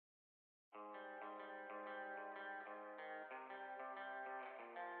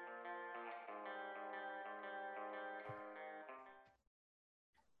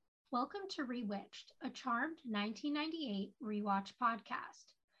Welcome to Rewitched, a charmed 1998 rewatch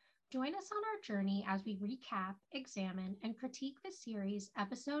podcast. Join us on our journey as we recap, examine, and critique the series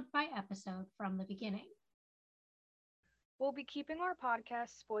episode by episode from the beginning. We'll be keeping our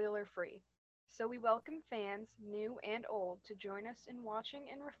podcast spoiler free, so we welcome fans, new and old, to join us in watching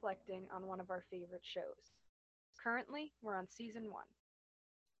and reflecting on one of our favorite shows. Currently, we're on season 1,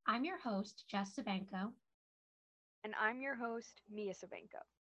 I'm your host, Jess Sabanko. and I'm your host, Mia Savenko.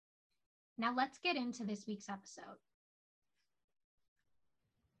 Now let's get into this week's episode.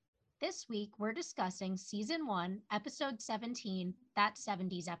 This week, we're discussing Season 1, Episode 17, That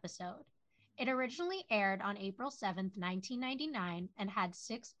 70's Episode. It originally aired on April 7th, 1999, and had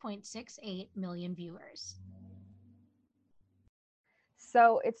 6.68 million viewers.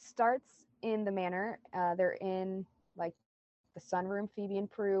 So it starts in the manor. They're in like the sunroom. Phoebe and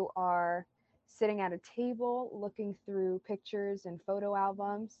Prue are sitting at a table looking through pictures and photo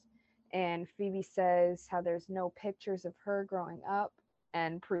albums. And Phoebe says how there's no pictures of her growing up.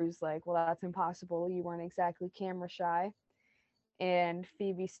 And Prue's like, well, that's impossible. You weren't exactly camera shy. And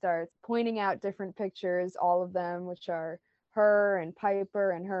Phoebe starts pointing out different pictures, all of them, which are her and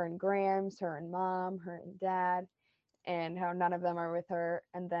Piper and her and Grams, her and mom, her and dad, and how none of them are with her.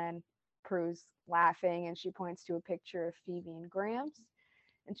 And then Prue's laughing and she points to a picture of Phoebe and Grams.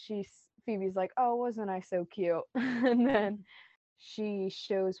 And Phoebe's like, oh, wasn't I so cute? And then she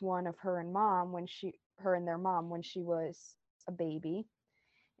shows one of her and their mom when she was a baby.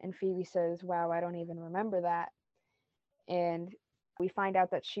 And Phoebe says, wow, I don't even remember that. And we find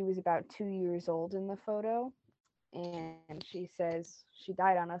out that she was about 2 years old in the photo. And she says she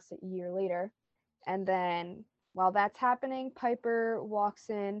died on us a year later. And then while that's happening, Piper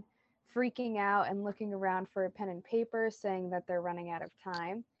walks in, freaking out and looking around for a pen and paper, saying that they're running out of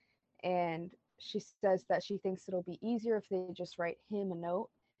time. And she says that she thinks it'll be easier if they just write him a note.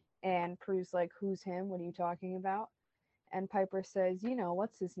 And Prue's like, who's him? What are you talking about? And Piper says,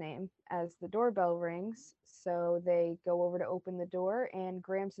 what's his name? As the doorbell rings. So they go over to open the door, and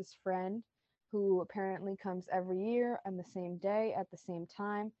Gramps' friend, who apparently comes every year on the same day at the same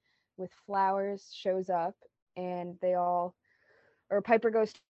time with flowers, shows up, and Piper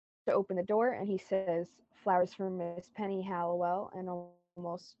goes to open the door, and he says, flowers for Miss Penny Hallowell, and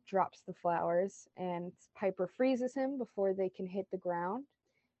almost drops the flowers. And Piper freezes him before they can hit the ground.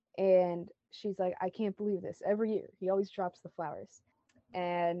 And she's like, I can't believe this. Every year, he always drops the flowers.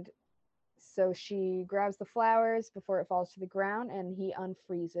 And so she grabs the flowers before it falls to the ground, and he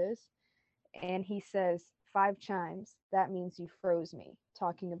unfreezes. And he says, 5 chimes. That means you froze me.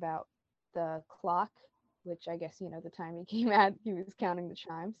 Talking about the clock, which I guess, the time he came at, he was counting the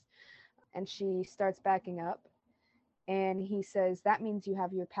chimes. And she starts backing up. And he says, that means you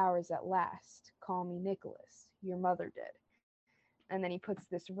have your powers at last. Call me Nicholas. Your mother did. And then he puts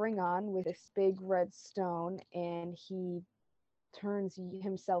this ring on with this big red stone, and he turns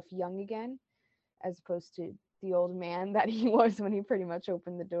himself young again, as opposed to the old man that he was when he pretty much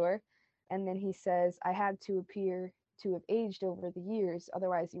opened the door. And then he says, I had to appear to have aged over the years,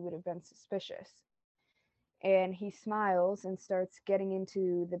 otherwise you would have been suspicious. And he smiles and starts getting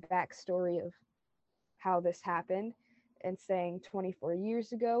into the backstory of how this happened, and saying 24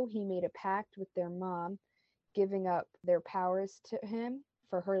 years ago he made a pact with their mom, giving up their powers to him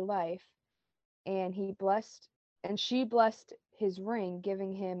for her life, and she blessed his ring,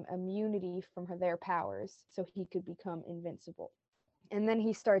 giving him immunity from their powers so he could become invincible. And then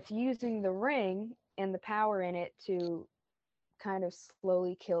he starts using the ring and the power in it to kind of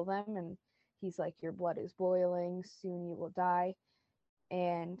slowly kill them. And he's like, your blood is boiling, soon you will die.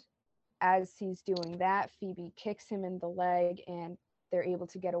 And as he's doing that, Phoebe kicks him in the leg, and they're able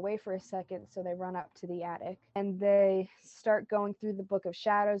to get away for a second, so they run up to the attic. And they start going through the Book of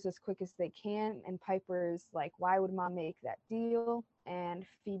Shadows as quick as they can, and Piper's like, why would mom make that deal? And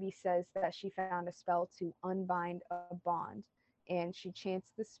Phoebe says that she found a spell to unbind a bond, and she chants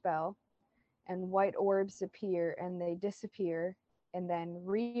the spell, and white orbs appear, and they disappear, and then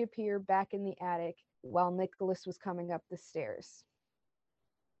reappear back in the attic while Nicholas was coming up the stairs.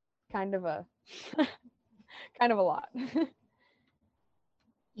 Kind of a kind of a lot.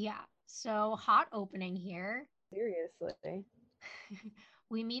 Yeah, so hot opening here. Seriously.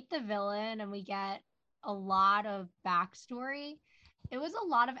 We meet the villain and we get a lot of backstory. It was a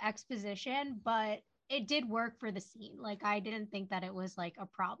lot of exposition, but it did work for the scene. Like, I didn't think that it was like a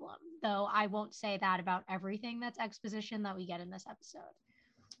problem, though I won't say that about everything that's exposition that we get in this episode.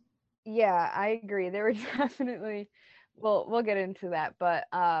 Yeah, I agree. There were definitely, we'll get into that, but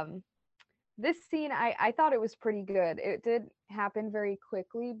this scene, I thought it was pretty good. It did happen very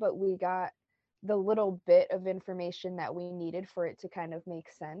quickly, but we got the little bit of information that we needed for it to kind of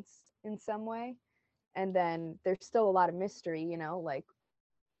make sense in some way. And then there's still a lot of mystery, like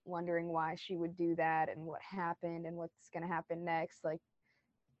wondering why she would do that and what happened and what's going to happen next. Like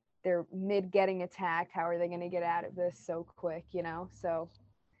they're mid getting attacked. How are they going to get out of this so quick? So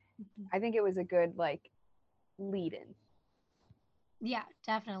Mhm. I think it was a good like lead in. Yeah,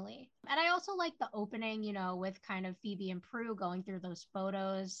 definitely. And I also like the opening, with kind of Phoebe and Prue going through those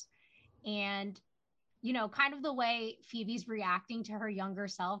photos and kind of the way Phoebe's reacting to her younger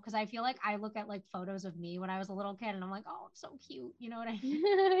self. Cause I feel like I look at like photos of me when I was a little kid and I'm like, oh, I'm so cute. You know what I mean?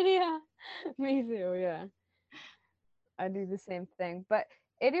 Yeah, me too. Yeah, I do the same thing. But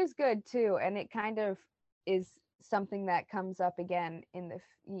it is good too. And it kind of is something that comes up again in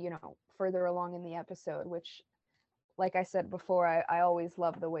further along in the episode, which, like I said before, I always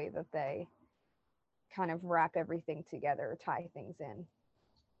love the way that they kind of wrap everything together, tie things in.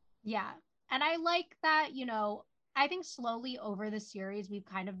 Yeah. And I like that, I think slowly over the series, we've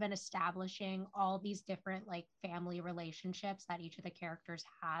kind of been establishing all these different like family relationships that each of the characters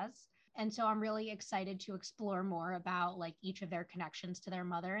has. And so I'm really excited to explore more about like each of their connections to their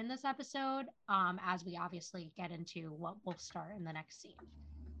mother in this episode, as we obviously get into what will start in the next scene.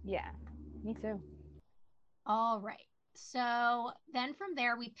 Yeah, me too. All right. So then from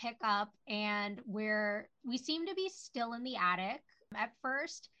there, we pick up and we seem to be still in the attic. At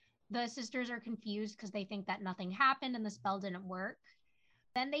first, the sisters are confused because they think that nothing happened and the spell didn't work.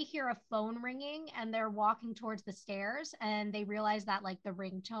 Then they hear a phone ringing and they're walking towards the stairs and they realize that like the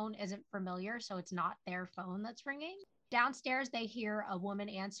ringtone isn't familiar. So it's not their phone that's ringing. Downstairs, they hear a woman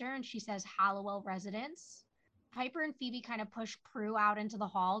answer and she says, Hallowell residence. Piper and Phoebe kind of push Prue out into the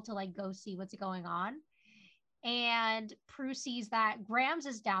hall to like go see what's going on. And Prue sees that Grams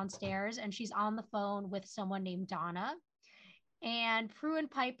is downstairs and she's on the phone with someone named Donna. And Prue and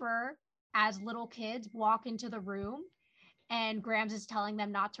Piper, as little kids, walk into the room and Grams is telling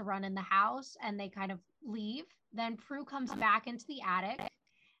them not to run in the house and they kind of leave. Then Prue comes back into the attic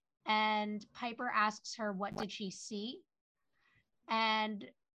and Piper asks her, what did she see? And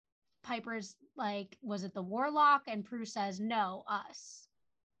Piper's like, was it the warlock? And Prue says, no, us.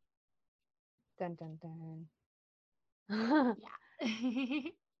 Dun dun dun. Yeah.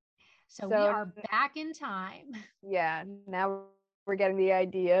 So we So are back in time. yeah, now we're getting the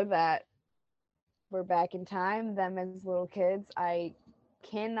idea that we're back in time, them as little kids. I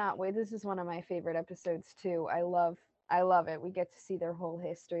cannot wait. This is one of my favorite episodes too. I love it. We get to see their whole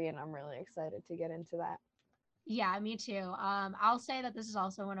history and I'm really excited to get into that. Yeah, me too. I'll say that this is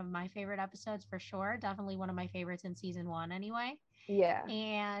also one of my favorite episodes for sure. Definitely one of my favorites in season one, anyway. Yeah.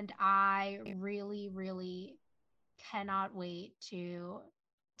 And I really, really cannot wait to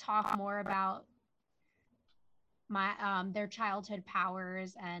talk more about my their childhood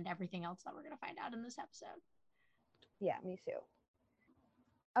powers and everything else that we're gonna find out in this episode. Yeah, me too.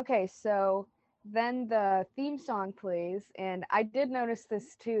 Okay, so then the theme song plays and I did notice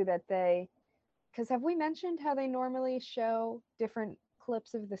this too that they cuz have we mentioned how they normally show different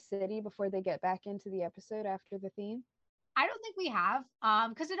clips of the city before they get back into the episode after the theme? I don't think we have,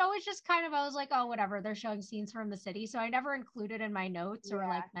 because it always just kind of I was like, oh, whatever, they're showing scenes from the city, so I never include it in my notes or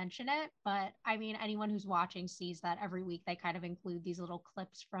like Yeah. mention it. But I mean, anyone who's watching sees that every week they kind of include these little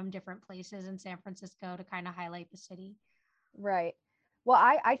clips from different places in San Francisco to kind of highlight the city. Right. Well,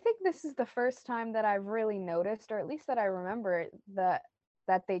 I think this is the first time that I've really noticed, or at least that I remember it, that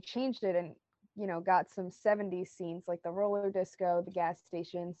they changed it and got some 70s scenes like the roller disco, the gas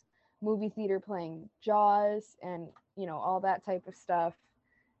stations, movie theater playing Jaws, and all that type of stuff.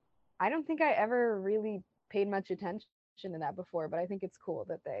 I don't think I ever really paid much attention to that before, but I think it's cool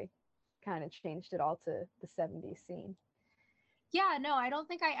that they kind of changed it all to the 70s scene. Yeah, no, I don't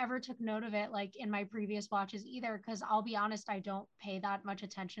think I ever took note of it like in my previous watches either, because I'll be honest, I don't pay that much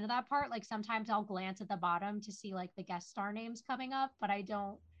attention to that part. Like sometimes I'll glance at the bottom to see like the guest star names coming up, but I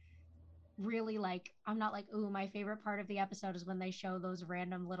don't really like, I'm not like, ooh, my favorite part of the episode is when they show those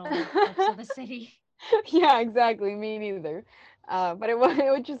random little like clips of the city. Yeah, exactly. Me neither. But it was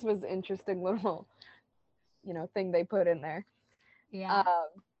it just was interesting little thing they put in there. Yeah. Um,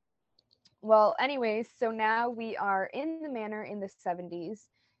 well, anyways, so now we are in the manor in the 70s,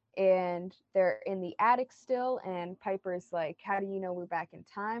 and they're in the attic still. And Piper's like, "How do you know we're back in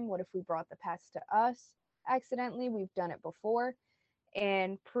time? What if we brought the past to us accidentally? We've done it before."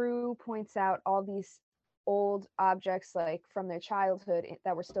 And Prue points out all these old objects, like from their childhood,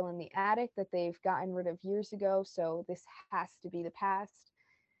 that were still in the attic that they've gotten rid of years ago. So this has to be the past.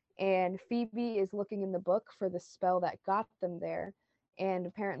 And Phoebe is looking in the book for the spell that got them there. And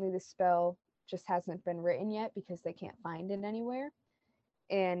apparently, the spell just hasn't been written yet because they can't find it anywhere.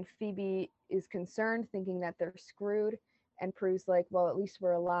 And Phoebe is concerned, thinking that they're screwed. And Prue's like, well, at least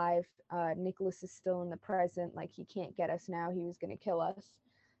we're alive. Nicholas is still in the present. Like, he can't get us now. He was going to kill us.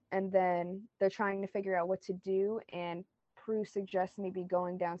 And then they're trying to figure out what to do. And Prue suggests maybe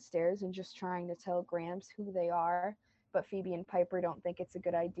going downstairs and just trying to tell Grams who they are. But Phoebe and Piper don't think it's a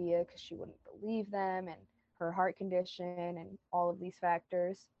good idea because she wouldn't believe them and her heart condition and all of these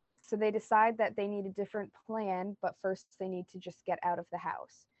factors. So they decide that they need a different plan, but first they need to just get out of the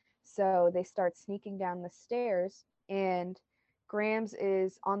house. So they start sneaking down the stairs, and Grams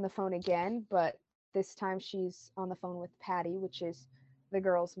is on the phone again, but this time she's on the phone with Patty, which is the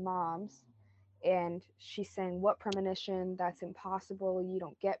girl's mom's. And she's saying, what premonition? That's impossible. You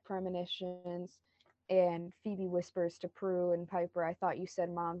don't get premonitions. And Phoebe whispers to Prue and Piper, I thought you said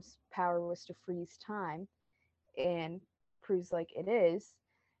mom's power was to freeze time. And Prue's like, it is.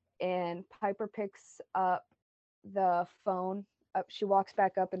 And Piper picks up the phone. She walks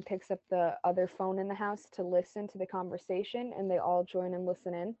back up and picks up the other phone in the house to listen to the conversation, and they all join and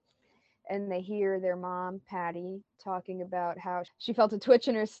listen in. And they hear their mom, Patty, talking about how she felt a twitch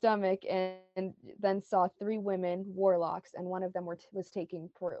in her stomach and then saw three women, warlocks, and one of them was taking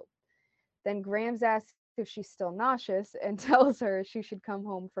Prue. Then Grams asks if she's still nauseous and tells her she should come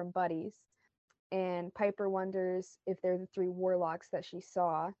home from Buddy's. And Piper wonders if they're the three warlocks that she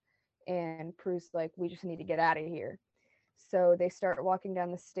saw. And Prue's like, we just need to get out of here. So they start walking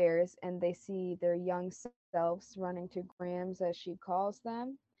down the stairs and they see their young selves running to Grams, as she calls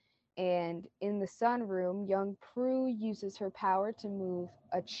them. And in the sunroom, young Prue uses her power to move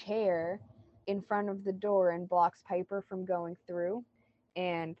a chair in front of the door and blocks Piper from going through.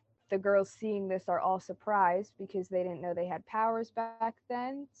 And the girls seeing this are all surprised because they didn't know they had powers back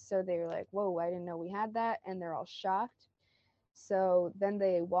then. So they were like, whoa, I didn't know we had that. And they're all shocked. So then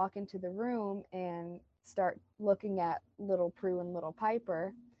they walk into the room and start looking at little Prue and little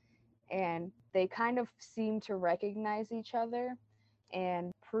Piper. And they kind of seem to recognize each other.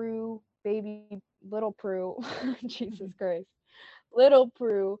 And Prue, baby, little Prue, Jesus Christ, little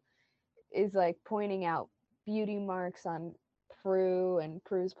Prue is like pointing out beauty marks on Prue, and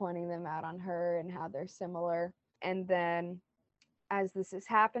Prue's pointing them out on her and how they're similar. And then as this is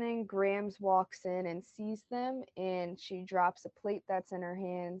happening, Grams walks in and sees them, and she drops a plate that's in her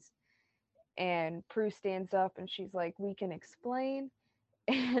hands. And Prue stands up and she's like, we can explain.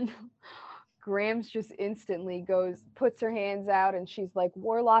 And Grams just instantly puts her hands out, and she's like,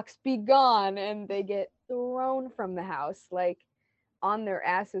 warlocks be gone. And they get thrown from the house, like on their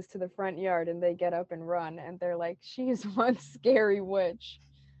asses to the front yard, and they get up and run. And they're like, she is one scary witch.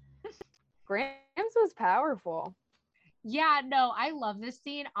 Grams was powerful. Yeah, no, I love this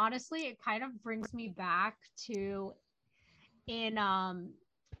scene. Honestly, it kind of brings me back to in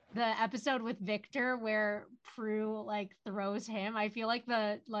the episode with Victor where Prue like throws him. I feel like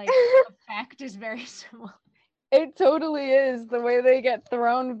the effect is very similar. It totally is. The way they get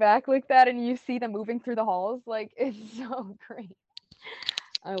thrown back like that, and you see them moving through the halls, like, it's so great.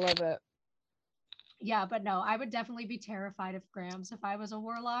 I love it. Yeah, but no, I would definitely be terrified of Grams if I was a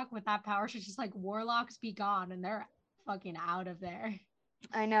warlock with that power. She's just like, warlocks be gone, and they're fucking out of there.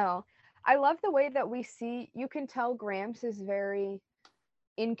 I know. I love the way that we see, you can tell Gramps is very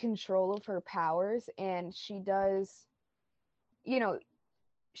in control of her powers, and she does, you know,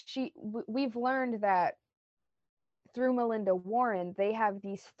 we've learned that through Melinda Warren, they have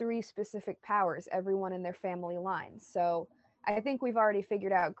these three specific powers, everyone in their family line. So I think we've already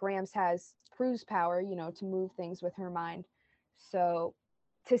figured out Grams has Prue's power, to move things with her mind. So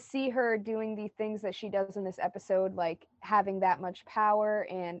to see her doing the things that she does in this episode, like having that much power,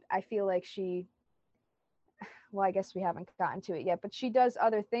 and I feel like well, I guess we haven't gotten to it yet, but she does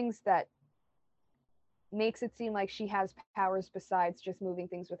other things that makes it seem like she has powers besides just moving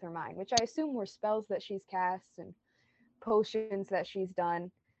things with her mind, which I assume were spells that she's cast and potions that she's done.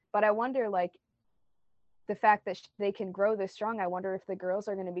 But I wonder, like, the fact that they can grow this strong, I wonder if the girls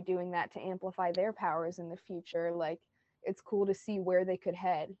are going to be doing that to amplify their powers in the future. Like, it's cool to see where they could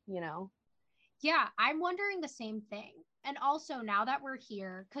head. Yeah, I'm wondering the same thing. And also, now that we're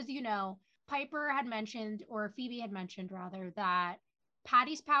here, because, Piper had mentioned, or Phoebe had mentioned rather, that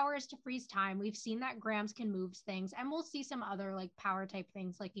Patty's power is to freeze time. We've seen that Grams can move things, and we'll see some other like power type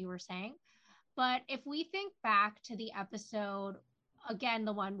things, like you were saying. But if we think back to the episode, again,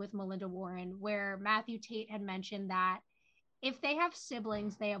 the one with Melinda Warren, where Matthew Tate had mentioned that if they have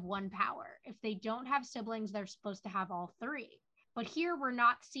siblings, they have one power. If they don't have siblings, they're supposed to have all three. But here we're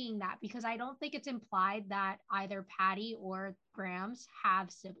not seeing that because I don't think it's implied that either Patty or Grams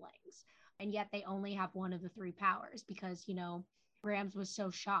have siblings. And yet they only have one of the three powers because, Grams was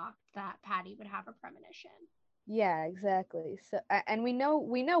so shocked that Patty would have a premonition. Yeah, exactly. So and we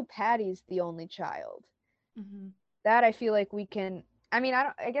know Patty's the only child. Mm-hmm. That I feel like we can. I mean,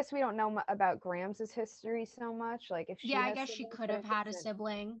 I guess we don't know about Grams's history so much. Like if Yeah, she I has guess she siblings, could have had a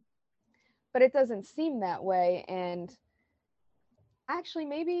sibling. but it doesn't seem that way. And actually,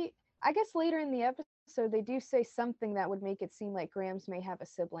 maybe I guess later in the episode they do say something that would make it seem like Grams may have a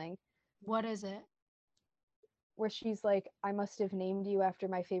sibling, What is it? where she's like, "I must have named you after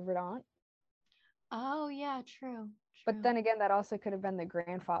my favorite aunt." Oh, yeah, true. But True. then again, that also could have been the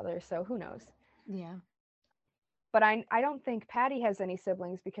grandfather, so who knows? Yeah. But I don't think Patty has any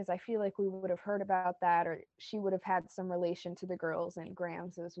siblings because I feel like we would have heard about that, or she would have had some relation to the girls and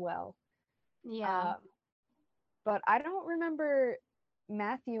Grams as well. Yeah. Um, but I don't remember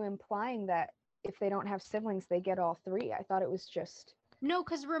Matthew implying that if they don't have siblings, they get all three. I thought it was just No,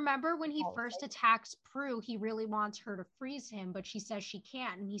 because remember when he all first cycle. attacks Prue, he really wants her to freeze him, but she says she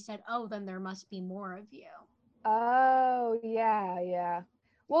can't. And he said, oh, then there must be more of you. Oh, yeah, yeah.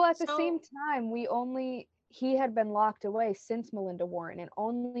 Well, at the same So, time, he had been locked away since Melinda Warren, and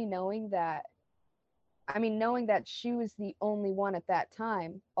only knowing that she was the only one at that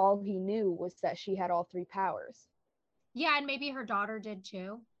time, all he knew was that she had all three powers. yeah, and maybe her daughter did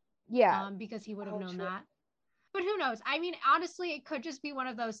too, Yeah. because he would have Oh, known true. that. But who knows? I mean, honestly, it could just be one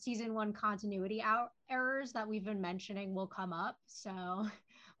of those season one continuity errors that we've been mentioning will come up. So,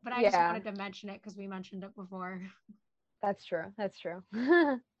 but I just Yeah, wanted to mention it because we mentioned it before. that's true. That's true.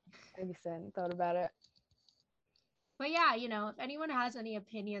 I guess I hadn't thought about it. But yeah, if anyone has any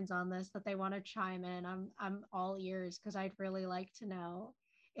opinions on this that they want to chime in, I'm all ears because I'd really like to know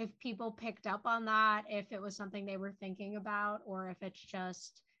if people picked up on that, if it was something they were thinking about, or if it's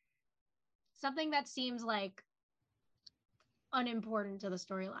just something that seems like unimportant to the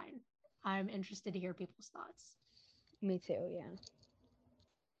storyline. I'm interested to hear people's thoughts. Me too, yeah.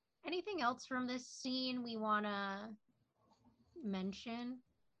 Anything else from this scene we want to mention?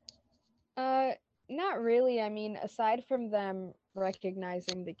 Uh, Not really. I mean, aside from them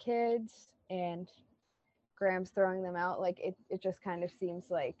recognizing the kids and Graham's throwing them out, like it just kind of seems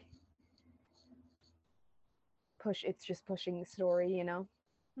like it's just pushing the story,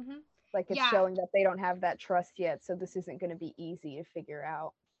 Mm-hmm. like it's Yeah. showing that they don't have that trust yet, so this isn't going to be easy to figure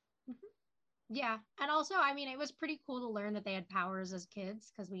out. Mm-hmm. Yeah. And also, I mean, it was pretty cool to learn that they had powers as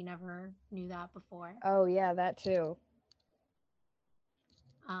kids because we never knew that before. Oh yeah, that too.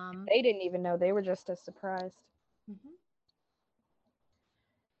 Um, They didn't even know, they were just as surprised. mhm.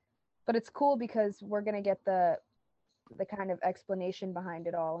 But it's cool because we're going to get the kind of explanation behind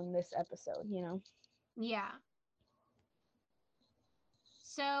it all in this episode. Yeah.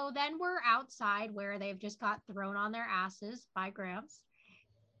 So then we're outside where they've just got thrown on their asses by Gramps.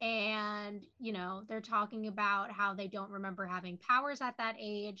 And, they're talking about how they don't remember having powers at that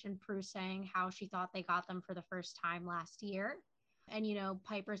age. And Prue saying how she thought they got them for the first time last year. And,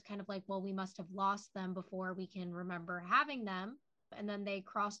 Piper's kind of like, well, we must have lost them before we can remember having them. And then they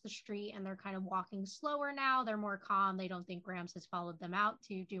cross the street and they're kind of walking slower now. They're more calm. They don't think Gramps has followed them out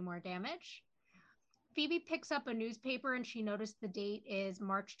to do more damage. Phoebe picks up a newspaper and she noticed the date is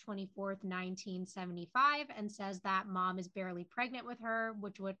March 24th, 1975, and says that mom is barely pregnant with her,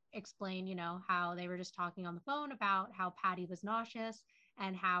 which would explain, how they were just talking on the phone about how Patty was nauseous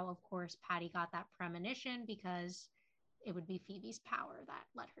and how, of course, Patty got that premonition because it would be Phoebe's power that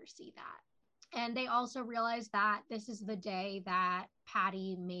let her see that. And they also realized that this is the day that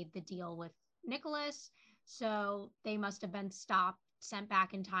Patty made the deal with Nicholas. So they must have been sent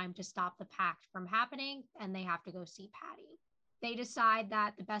back in time to stop the pact from happening, and they have to go see Patty. They decide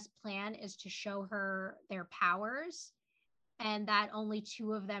that the best plan is to show her their powers and that only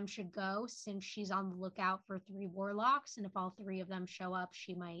two of them should go since she's on the lookout for three warlocks. And if all three of them show up,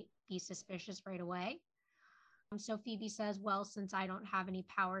 she might be suspicious right away. So Phoebe says, well, since I don't have any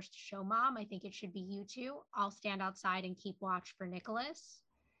powers to show mom, I think it should be you two. I'll stand outside and keep watch for Nicholas.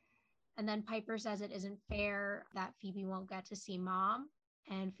 And then Piper says it isn't fair that Phoebe won't get to see mom.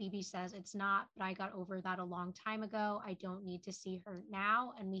 And Phoebe says it's not, but I got over that a long time ago. I don't need to see her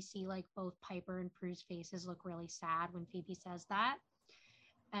now. And we see like both Piper and Prue's faces look really sad when Phoebe says that.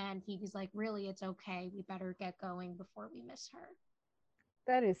 And Phoebe's like, really, it's okay. We better get going before we miss her.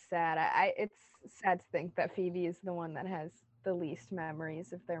 That is sad. It's sad to think that Phoebe is the one that has the least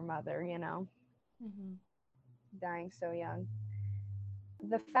memories of their mother, Mm-hmm. dying so young.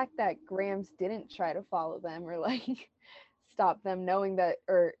 The fact that Grams didn't try to follow them or like stop them, knowing that,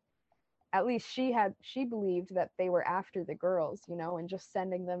 or at least she believed that they were after the girls, and just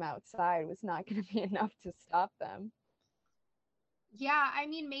sending them outside was not going to be enough to stop them. Yeah, I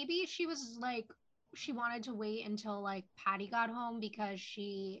mean, maybe she was like, she wanted to wait until like Patty got home because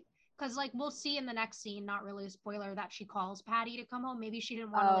she Because like we'll see in the next scene, not really a spoiler, that she calls Patty to come home. Maybe she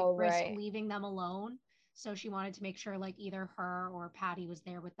didn't want to like Oh, risk right. leaving them alone. So she wanted to make sure like either her or Patty was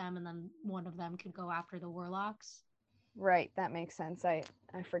there with them and then one of them could go after the warlocks. Right, that makes sense. I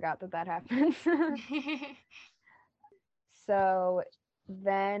forgot that that happens. So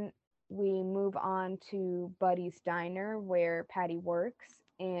then we move on to Buddy's diner where Patty works,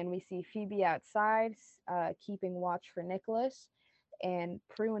 and we see Phoebe outside keeping watch for Nicholas. And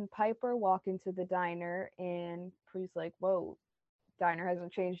Prue and Piper walk into the diner, and Prue's like, "Whoa, diner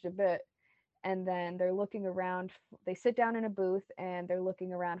hasn't changed a bit." And then they're looking around. They sit down in a booth, and they're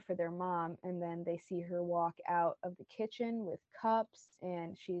looking around for their mom. And then they see her walk out of the kitchen with cups,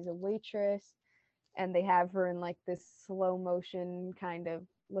 and she's a waitress, and they have her in like this slow motion kind of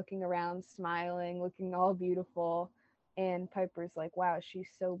looking around, smiling, looking all beautiful. And Piper's like, wow, she's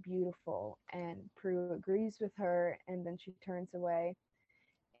so beautiful. And Prue agrees with her, and then she turns away.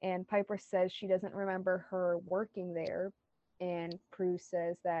 And Piper says she doesn't remember her working there. And Prue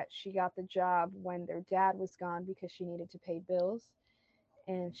says that she got the job when their dad was gone because she needed to pay bills.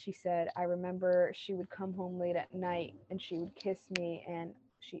 And she said, I remember she would come home late at night and she would kiss me, and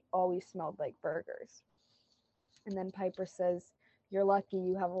she always smelled like burgers. And then Piper says, you're lucky,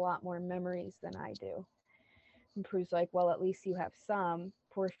 you have a lot more memories than I do. And Prue's like, well, at least you have some.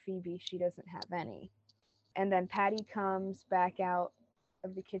 Poor Phoebe, she doesn't have any. And then Patty comes back out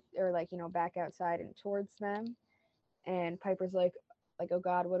of the kitchen, or like, back outside and towards them. And Piper's like, oh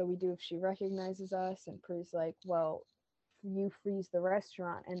God, what do we do if she recognizes us? And Prue's like, well, you freeze the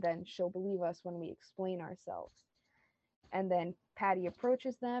restaurant and then she'll believe us when we explain ourselves. And then Patty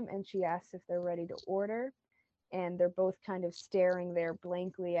approaches them and she asks if they're ready to order. And they're both kind of staring there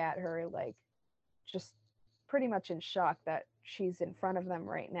blankly at her, like just pretty much in shock that she's in front of them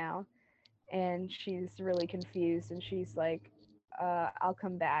right now. And she's really confused and she's like, I'll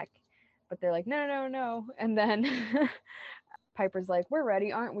come back. But they're like, no, no, no. And then Piper's like, we're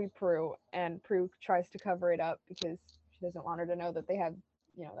ready, aren't we, Prue? And Prue tries to cover it up because she doesn't want her to know that they have,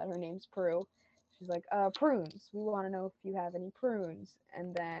 that her name's Prue. She's like, prunes. We want to know if you have any prunes.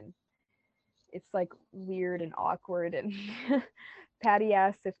 And then it's like weird and awkward. And Patty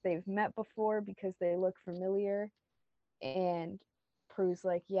asks if they've met before because they look familiar. And Prue's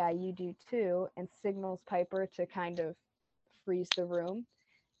like, yeah, you do too. And signals Piper to kind of freeze the room.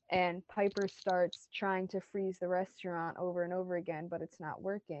 And Piper starts trying to freeze the restaurant over and over again, but it's not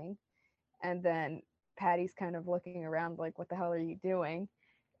working. And then Patty's kind of looking around like, what the hell are you doing?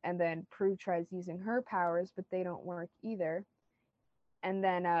 And then Prue tries using her powers, but they don't work either. And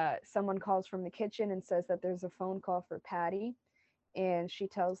then someone calls from the kitchen and says that there's a phone call for Patty. And she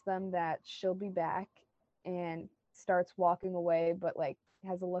tells them that she'll be back and starts walking away, but like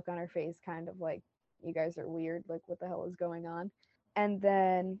has a look on her face, kind of like, you guys are weird. Like, what the hell is going on? And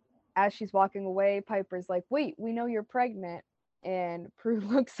then as she's walking away, Piper's like, wait, we know you're pregnant. And Prue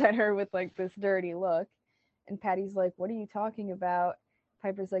looks at her with like this dirty look. And Patty's like, what are you talking about?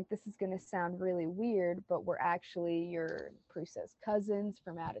 Piper's like, this is going to sound really weird, but we're actually your, Prue says, cousins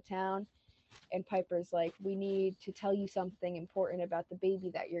from out of town. And Piper's like, we need to tell you something important about the baby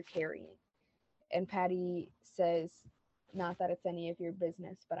that you're carrying. And Patty says, not that it's any of your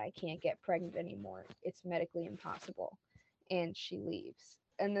business, but I can't get pregnant anymore. It's medically impossible. And she leaves.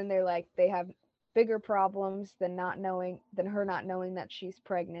 And then they're like, they have bigger problems than her not knowing that she's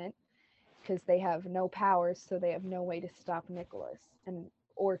pregnant, because they have no powers, so they have no way to stop Nicholas and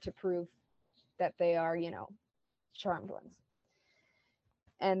or to prove that they are, charmed ones.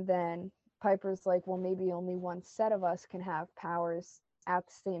 And then Piper's like, well, maybe only one set of us can have powers at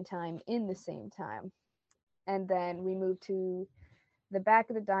the same time in the same time. And then we move to the back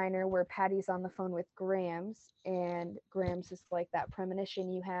of the diner where Patty's on the phone with Grams, and Grams is like, that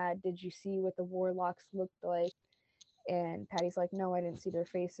premonition you had, did you see what the warlocks looked like? And Patty's like, no, I didn't see their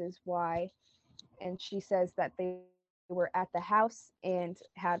faces. Why? And she says that they were at the house and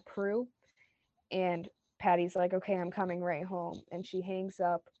had Prue. And Patty's like, okay, I'm coming right home. And she hangs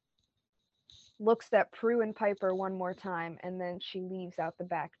up, looks at Prue and Piper one more time, and then she leaves out the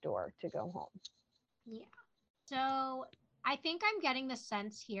back door to go home. Yeah. So I think I'm getting the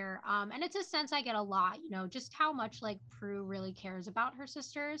sense here, and it's a sense I get a lot, just how much like Prue really cares about her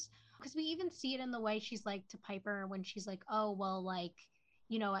sisters. Because we even see it in the way she's like to Piper when she's like, oh, well, like,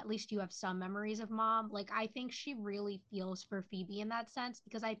 at least you have some memories of mom. Like, I think she really feels for Phoebe in that sense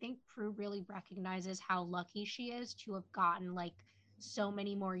because I think Prue really recognizes how lucky she is to have gotten like so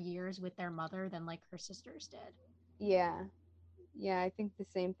many more years with their mother than like her sisters did. Yeah, yeah, I think the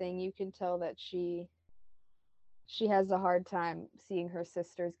same thing. You can tell that she has a hard time seeing her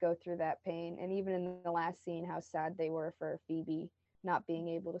sisters go through that pain, and even in the last scene, how sad they were for Phoebe. not being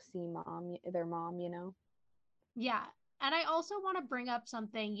able to see their mom, you know. Yeah. And I also want to bring up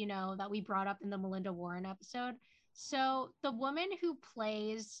something, that we brought up in the Melinda Warren episode. So the woman who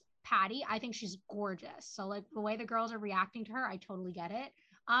plays Patty, I think she's gorgeous. So like the way the girls are reacting to her, I totally get it.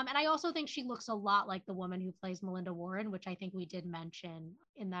 And I also think she looks a lot like the woman who plays Melinda Warren, which I think we did mention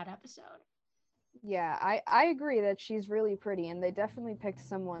in that episode. Yeah, I agree that she's really pretty, and they definitely picked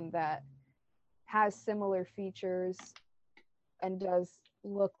someone that has similar features and does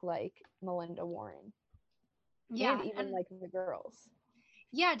look like Melinda Warren, and Yeah, even and like the girls.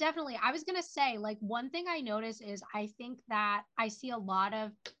 yeah, definitely. I was going to say, like, one thing I notice is I think that I see a lot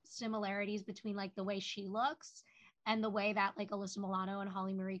of similarities between, like, the way she looks and the way that, like, Alyssa Milano and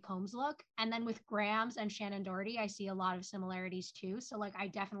Holly Marie Combs look. And then with Grams and Shannon Doherty, I see a lot of similarities too. So, like, I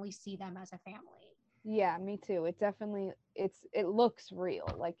definitely see them as a family. Yeah, me too. It looks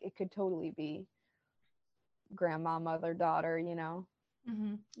real. Like it could totally be grandma, mother, daughter, you know,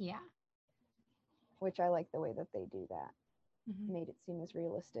 Yeah. which I like the way that they do that. hmm Made it seem as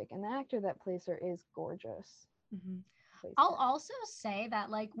realistic. And the actor that plays her is gorgeous. hmm Plays I'll Patty. also say that,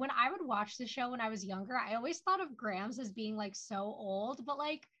 like, when I would watch the show when I was younger, I always thought of Grams as being, like, so old, but,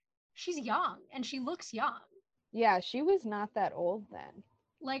 like, she's young and she looks young. Yeah, she was not that old then.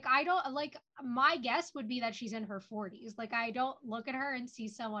 Like, I don't like, my guess would be that she's in her 40s. Like, I don't look at her and see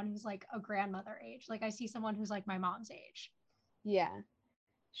someone who's like a grandmother age. Like, I see someone who's like my mom's age. Yeah.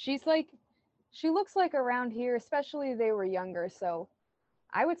 She's like she looks like around here, especially they were younger, so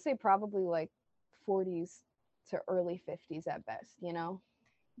I would say probably like 40s to early 50s at best, you know?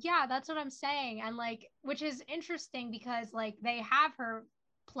 Yeah, that's what I'm saying. And like, which is interesting because like they have her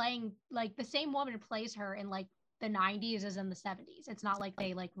playing, like the same woman plays her in like the 90s as in the 70s. It's not like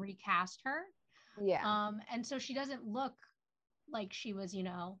they like recast her. Yeah. And so she doesn't look like she was, in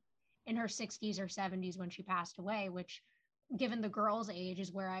her 60s or 70s when she passed away, which given the girl's age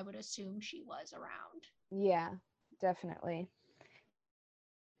is where I would assume she was around. Yeah, definitely.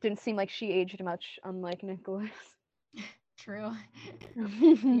 Didn't seem like she aged much, unlike Nicholas. True.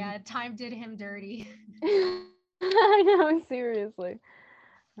 Yeah, time did him dirty. I know, seriously.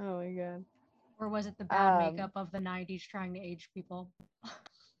 Oh my god. Or was it the bad Um, makeup of the 90s trying to age people?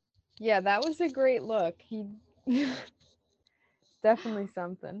 yeah, that was a great look. He definitely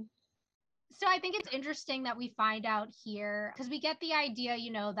something. So I think it's interesting that we find out here because we get the idea,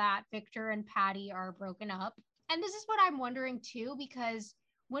 that Victor and Patty are broken up. And this is what I'm wondering too, because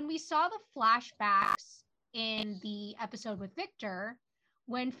when we saw the flashbacks in the episode with Victor,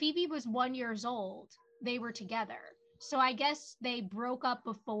 when Phoebe was 1 years old, they were together. So I guess they broke up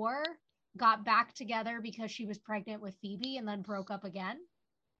before, got back together because she was pregnant with Phoebe, and then broke up again.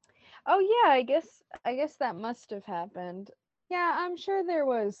 Oh yeah, I guess that must have happened. Yeah, I'm sure there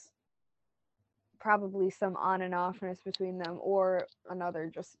was probably some on and offness between them or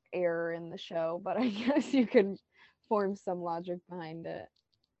another just error in the show, but I guess you can form some logic behind it.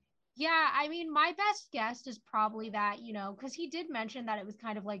 Yeah, I mean, my best guess is probably that, because he did mention that it was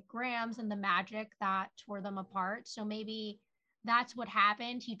kind of like Grams and the magic that tore them apart. So maybe that's what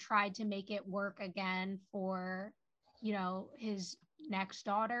happened. He tried to make it work again for, his next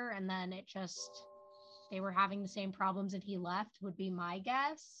daughter. And then they were having the same problems and he left, would be my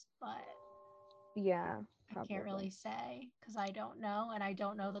guess. But Yeah, I can't probably. really say because I don't know. And I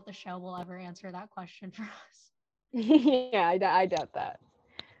don't know that the show will ever answer that question for us. Yeah, I doubt that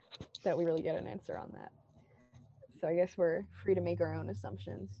we really get an answer on that. So I guess we're free to make our own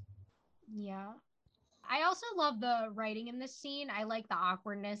assumptions. Yeah. I also love the writing in this scene. I like the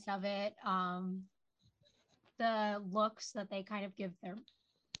awkwardness of it. The looks that they kind of give their,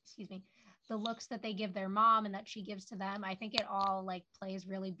 excuse me, the looks that they give their mom and that she gives to them. I think it all like plays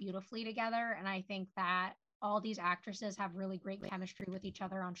really beautifully together. And I think that all these actresses have really great chemistry with each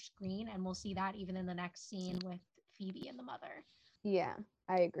other on screen. And we'll see that even in the next scene with Phoebe and the mother. Yeah,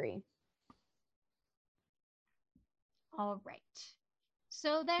 I agree. All right.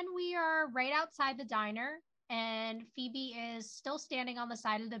 So then we are right outside the diner, and Phoebe is still standing on the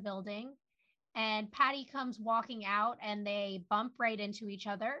side of the building. And Patty comes walking out, and they bump right into each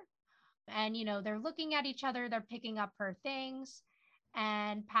other. And, they're looking at each other, they're picking up her things.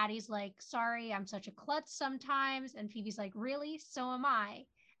 And Patty's like, sorry, I'm such a klutz sometimes. And Phoebe's like, really? So am I.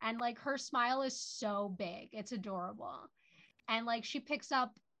 And like her smile is so big, it's adorable. And like she picks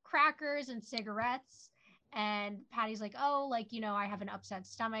up crackers and cigarettes, and Patty's like, oh, like, I have an upset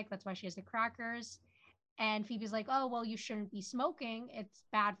stomach, that's why she has the crackers. And Phoebe's like, oh, well, you shouldn't be smoking, it's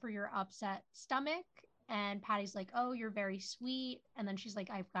bad for your upset stomach. And Patty's like, oh, you're very sweet. And then she's like,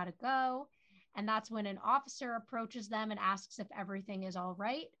 I've got to go. And that's when an officer approaches them and asks if everything is all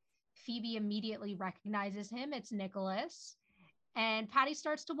right. Phoebe immediately recognizes him, it's Nicholas. And Patty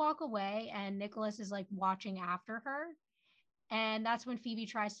starts to walk away, and Nicholas is like watching after her. And that's when Phoebe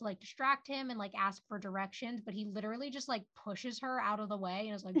tries to like distract him and like ask for directions, but he literally just like pushes her out of the way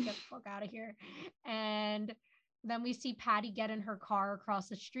and is like, get the fuck out of here. And then we see Patty get in her car across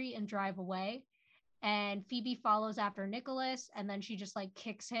the street and drive away. And Phoebe follows after Nicholas, and then she just like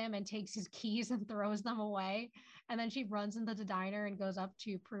kicks him and takes his keys and throws them away. And then she runs into the diner and goes up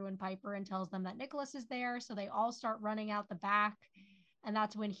to Prue and Piper and tells them that Nicholas is there. So they all start running out the back. And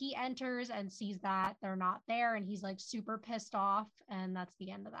that's when he enters and sees that they're not there, and he's like super pissed off. And that's the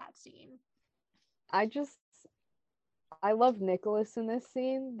end of that scene. I just I love Nicholas in this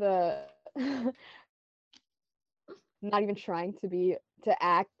scene. The not even trying to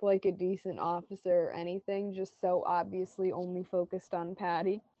act like a decent officer or anything, just so obviously only focused on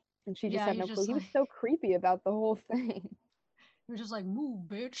Patty. And she just Yeah, had he's no clue. just He was like, so creepy about the whole thing. he was just like, move,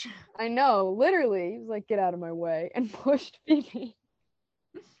 bitch. I know, literally. He was like, get out of my way and pushed Phoebe.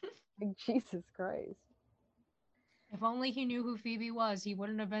 Like, Jesus Christ. If only he knew who Phoebe was, he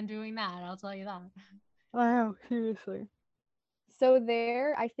wouldn't have been doing that. I'll tell you that. Wow, seriously. So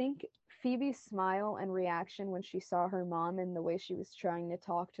there, I think Phoebe's smile and reaction when she saw her mom and the way she was trying to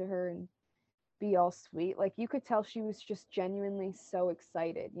talk to her and be all sweet, like you could tell she was just genuinely so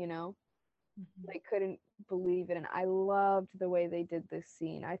excited, you know? Mm-hmm. They couldn't believe it. And I loved the way they did this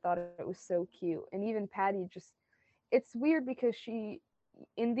scene. I thought it was so cute. And even Patty just, it's weird because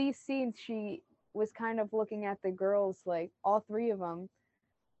in these scenes, she was kind of looking at the girls, like all three of them,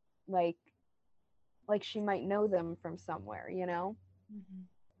 like, like she might know them from somewhere, you know? Mm-hmm.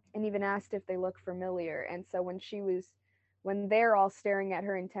 And even asked if they look familiar. And so when they're all staring at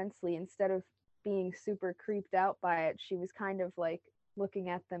her intensely, instead of being super creeped out by it, she was kind of like looking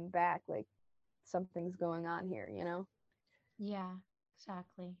at them back, like something's going on here, you know? Yeah,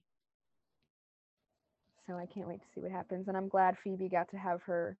 exactly. So I can't wait to see what happens. And I'm glad Phoebe got to have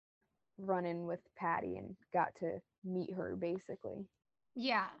her run in with Patty and got to meet her basically.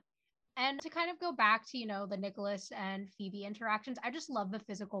 Yeah. And to kind of go back to, the Nicholas and Phoebe interactions, I just love the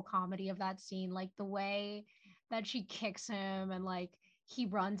physical comedy of that scene. Like the way that she kicks him and like he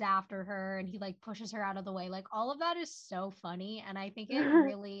runs after her and he like pushes her out of the way. Like all of that is so funny. And I think it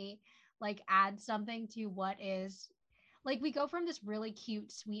really like adds something to what is like we go from this really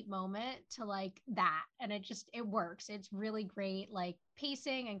cute, sweet moment to like that. And it works. It's really great, like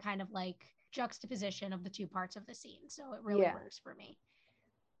pacing and kind of like juxtaposition of the two parts of the scene. So it really Yeah. works for me.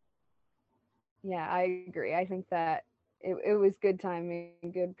 Yeah, I agree. I think that it was good timing,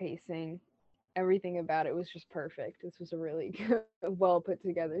 good pacing. Everything about it was just perfect. This was a really good, well put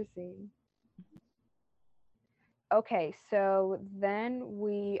together scene. Okay, so then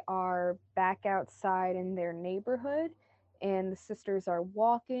we are back outside in their neighborhood, and the sisters are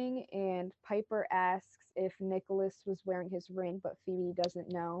walking, and Piper asks if Nicholas was wearing his ring, but Phoebe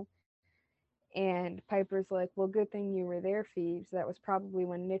doesn't know. And Piper's like, well, good thing you were there, Phoebes. That was probably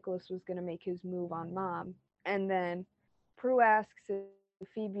when Nicholas was going to make his move on Mom. And then Prue asks if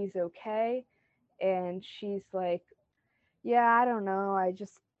Phoebe's okay, and she's like, yeah, I don't know. I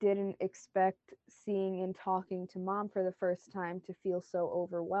just didn't expect seeing and talking to Mom for the first time to feel so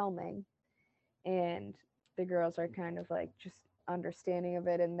overwhelming. And the girls are kind of like just understanding of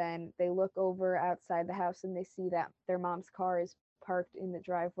it. And then they look over outside the house and they see that their mom's car is parked in the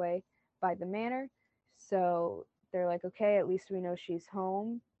driveway by the manor. So they're like, okay, at least we know she's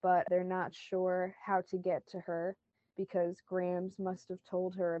home, but they're not sure how to get to her because Grams must have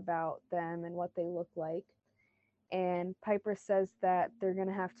told her about them and what they look like. And Piper says that they're going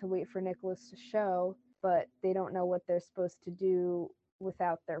to have to wait for Nicholas to show, but they don't know what they're supposed to do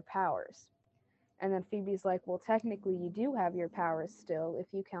without their powers. And then Phoebe's like, well, technically, you do have your powers still if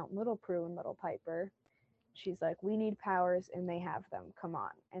you count Little Prue and Little Piper. She's like, we need powers and they have them. Come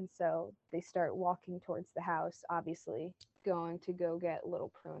on. And so they start walking towards the house, obviously going to go get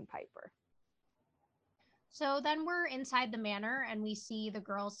Little Prue and Piper. So then we're inside the manor and we see the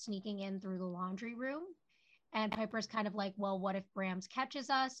girls sneaking in through the laundry room. And Piper's kind of like, well, what if Grams catches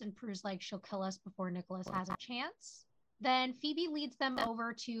us? And Prue's like, she'll kill us before Nicholas has a chance. Then Phoebe leads them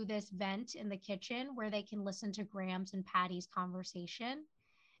over to this vent in the kitchen where they can listen to Grams and Patty's conversation.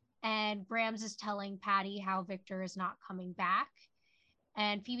 And Grams is telling Patty how Victor is not coming back.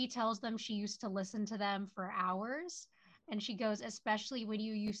 And Phoebe tells them she used to listen to them for hours. And she goes, especially when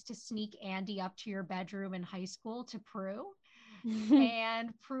you used to sneak Andy up to your bedroom in high school to Prue.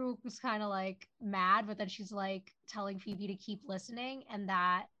 And Prue was kind of like mad, but then she's like telling Phoebe to keep listening and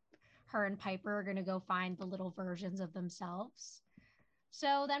that her and Piper are going to go find the little versions of themselves.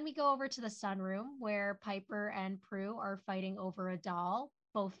 So then we go over to the sunroom where Piper and Prue are fighting over a doll.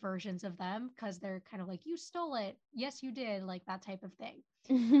 both versions of them because they're kind of like, you stole it. Yes, you did. Like that type of thing.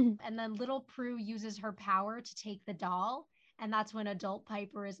 And then little Prue uses her power to take the doll. And that's when adult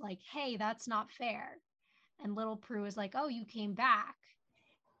Piper is like, hey, that's not fair. And little Prue is like, oh, you came back.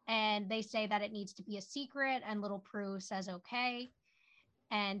 And they say that it needs to be a secret. And little Prue says, okay,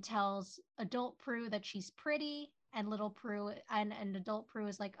 and tells adult Prue that she's pretty. And little Prue and adult Prue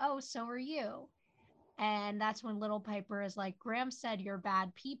is like, oh, so are you. And that's when little Piper is like, Graham said you're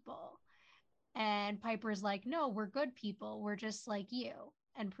bad people. And Piper's like, no, we're good people. We're just like you.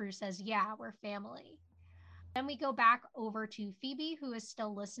 And Prue says, yeah, we're family. Then we go back over to Phoebe, who is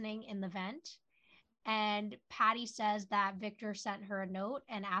still listening in the vent. And Patty says that Victor sent her a note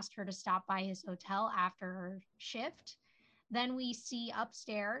and asked her to stop by his hotel after her shift. Then we see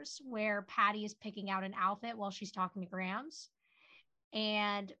upstairs where Patty is picking out an outfit while she's talking to Grams.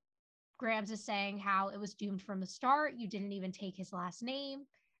 And Grams is saying how it was doomed from the start. You didn't even take his last name.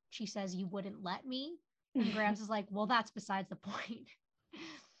 She says, you wouldn't let me. And Grams is like, well, that's besides the point.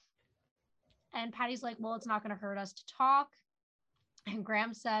 And Patty's like, well, it's not going to hurt us to talk. And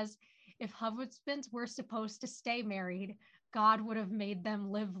Graham says, if husbands were supposed to stay married, God would have made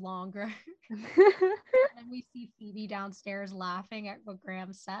them live longer. And we see Phoebe downstairs laughing at what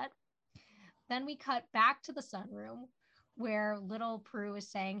Graham said. Then we cut back to the sunroom where little Prue is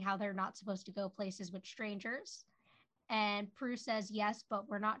saying how they're not supposed to go places with strangers. And Prue says, yes, but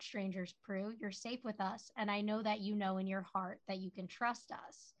we're not strangers, Prue. You're safe with us. And I know that you know in your heart that you can trust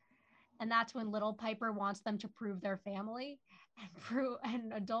us. And that's when little Piper wants them to prove their family.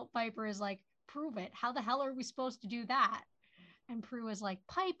 And adult Piper is like, prove it. How the hell are we supposed to do that? And Prue is like,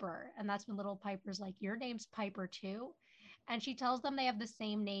 Piper. And that's when little Piper's like, your name's Piper too. And she tells them they have the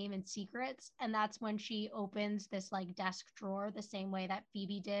same name and secrets. And that's when she opens this like desk drawer the same way that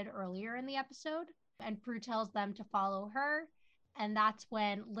Phoebe did earlier in the episode. And Prue tells them to follow her. And that's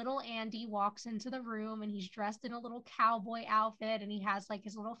when little Andy walks into the room and he's dressed in a little cowboy outfit and he has like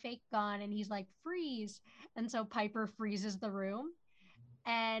his little fake gun and he's like, freeze. And so Piper freezes the room.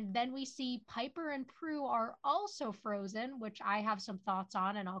 And then we see Piper and Prue are also frozen, which I have some thoughts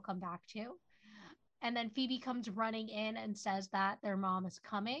on and I'll come back to. And then Phoebe comes running in and says that their mom is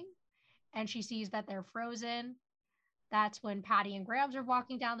coming and she sees that they're frozen. That's when Patty and Grams are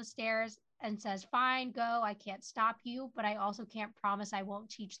walking down the stairs and says, fine, go. I can't stop you, but I also can't promise I won't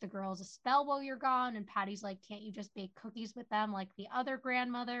teach the girls a spell while you're gone. And Patty's like, can't you just bake cookies with them like the other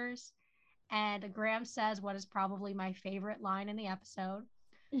grandmothers? And Graham says what is probably my favorite line in the episode.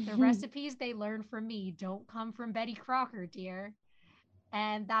 The recipes they learned from me don't come from Betty Crocker, dear.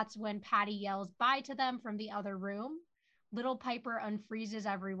 And that's when Patty yells bye to them from the other room. Little Piper unfreezes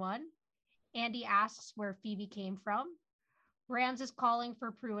everyone. Andy asks where Phoebe came from. Rams is calling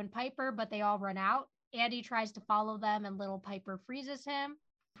for Prue and Piper, but they all run out. Andy tries to follow them, and little Piper freezes him.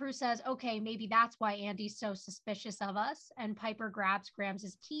 Prue says, okay, maybe that's why Andy's so suspicious of us. And Piper grabs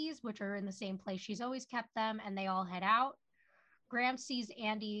Grams's keys, which are in the same place she's always kept them, and they all head out. Graham sees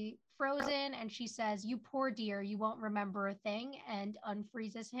Andy frozen and she says, you poor dear, you won't remember a thing, and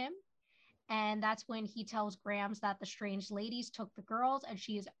unfreezes him. And that's when he tells Grams that the strange ladies took the girls and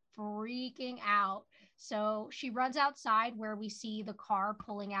she is freaking out. So she runs outside where we see the car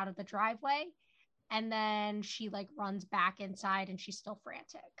pulling out of the driveway. And then she like runs back inside and she's still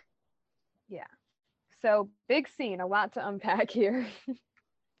frantic. Yeah. So big scene, a lot to unpack here.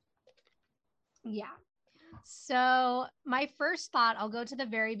 Yeah. So my first thought, I'll go to the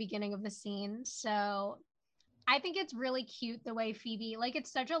very beginning of the scene. So I think it's really cute the way Phoebe, like,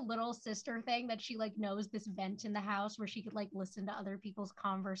 it's such a little sister thing that she like knows this vent in the house where she could like listen to other people's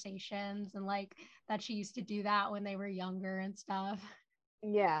conversations and like that she used to do that when they were younger and stuff.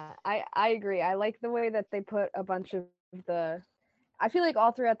 Yeah, I agree. I like the way that they put a bunch of the I feel like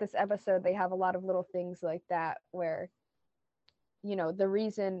all throughout this episode they have a lot of little things like that where the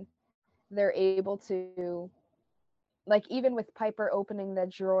reason they're able to, like, even with Piper opening the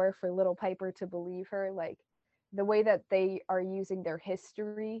drawer for little Piper to believe her, like the way that they are using their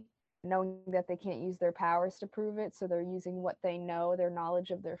history, knowing that they can't use their powers to prove it, so they're using what they know, their knowledge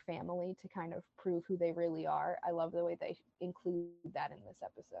of their family, to kind of prove who they really are. I love the way they include that in this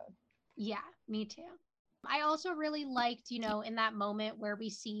episode. Yeah, me too. I also really liked, in that moment where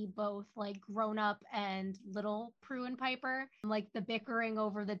we see both like grown up and little Prue and Piper, like the bickering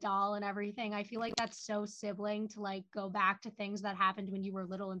over the doll and everything. I feel like that's so sibling to like go back to things that happened when you were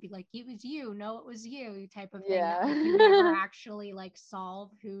little and be like, it was you, no, it was you type of thing that like you never Yeah. actually like solve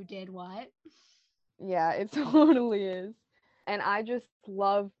who did what. Yeah, it totally is. And I just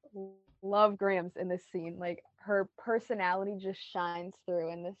love Grams in this scene. Like, her personality just shines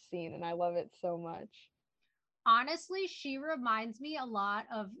through in this scene, and I love it so much. Honestly, she reminds me a lot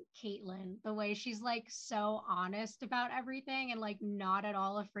of Caitlyn, the way she's like so honest about everything and like not at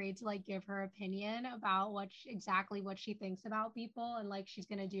all afraid to like give her opinion about exactly what she thinks about people and like she's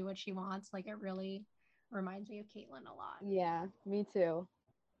gonna do what she wants. Like it really reminds me of Caitlyn a lot. Yeah, me too.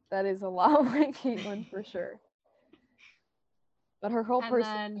 That is a lot like Caitlyn for sure. But her whole And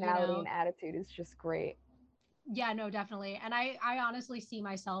then, personality and attitude is just great. yeah, no, definitely. And I honestly see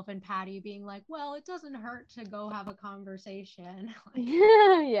myself and Patty being like, well, it doesn't hurt to go have a conversation. Like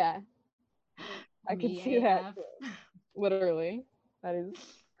Yeah, I could me see that AF. too. Literally. That is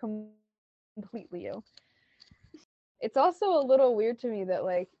completely you. It's also a little weird to me that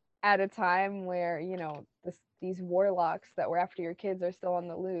like at a time where, these warlocks that were after your kids are still on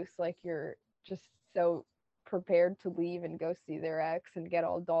the loose, like you're just so prepared to leave and go see their ex and get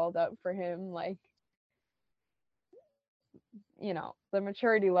all dolled up for him. Like, the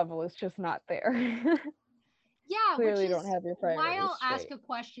maturity level is just not there. Yeah, which Clearly don't is have your why priorities I'll ask straight. a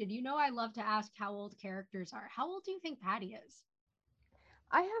question. You know, I love to ask how old characters are. How old do you think Patty is?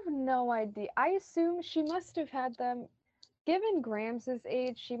 I have no idea. I assume she must have had them, given Grams's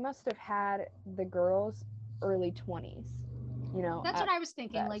age, she must have had the girls early 20s, That's what at I was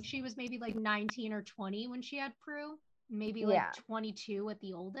thinking. best. Like she was maybe like 19 or 20 when she had Prue, maybe like Yeah, 22 at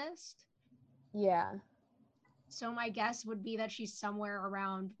the oldest. yeah, So my guess would be that she's somewhere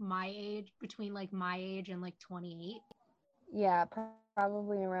around my age, between like my age and like 28. yeah,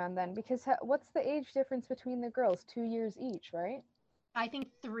 probably around then. Because what's the age difference between the girls? 2 years each, right? I think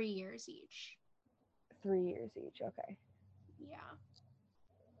 3 years each. 3 years each, okay. Yeah,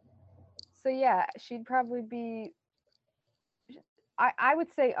 So yeah, she'd probably be, I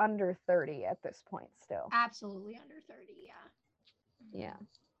would say under 30 at this point still. absolutely under 30. Yeah. Yeah.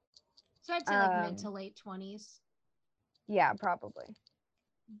 So I'd say like mid Um, to late 20s. yeah, probably.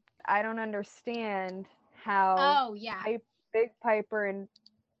 I don't understand how Oh, yeah. Big Piper and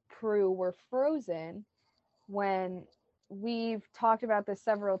Prue were frozen when we've talked about this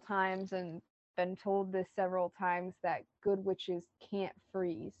several times and been told this several times that good witches can't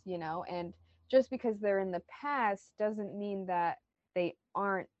freeze, and just because they're in the past doesn't mean that they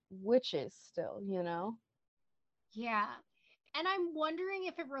aren't witches still. Yeah. And I'm wondering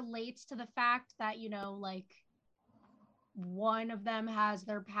if it relates to the fact that, like one of them has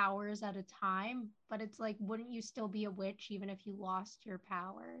their powers at a time, but it's like, wouldn't you still be a witch even if you lost your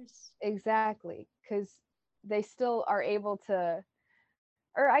powers? Exactly, because they still are able to,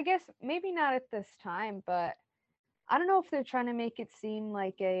 or I guess maybe not at this time, but I don't know if they're trying to make it seem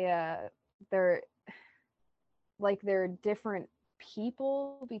like they're they're different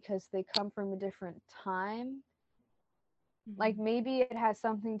people because they come from a different time. Like Mm-hmm. maybe it has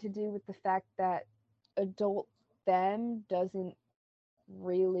something to do with the fact that adult them doesn't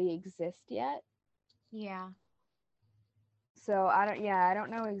really exist yet. Yeah. So I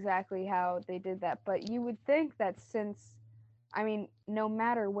don't know exactly how they did that, but you would think that since, I mean, no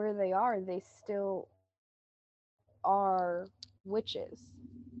matter where they are, they still are witches,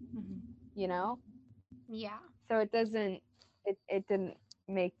 Mm-hmm. you know? Yeah. So it didn't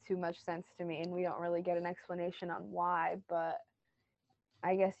make too much sense to me, and we don't really get an explanation on why, but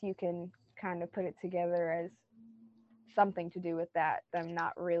I guess you can kind of put it together as something to do with that, them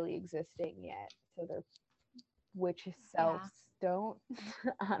not really existing yet. So their witch Yeah. selves don't.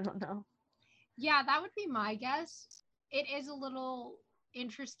 I don't know. Yeah, that would be my guess. It is a little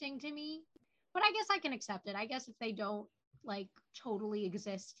interesting to me, but I guess I can accept it. I guess if they don't like totally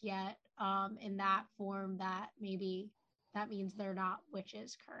exist yet in that form, that maybe that means they're not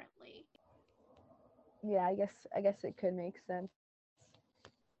witches currently. Yeah, I guess it could make sense.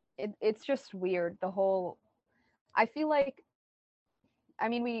 It's just weird. The whole, I feel like, I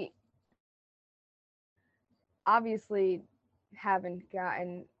mean, we obviously haven't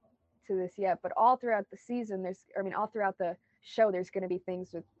gotten to this yet, but all throughout the season, all throughout the show, there's going to be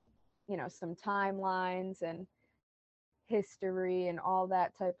things with, some timelines and history and all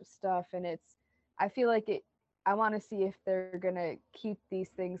that type of stuff. And I feel like I want to see if they're going to keep these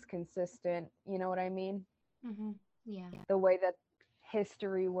things consistent. You know what I mean? Mm-hmm. Yeah. The way that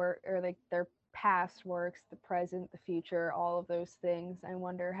history work, or like their past works, the present, the future, all of those things. I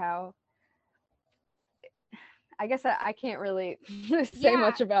wonder how. I guess I can't really say Yeah,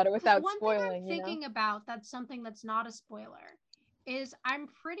 much about it because without one thing I'm spoiling. thinking about that's something that's not a spoiler is I'm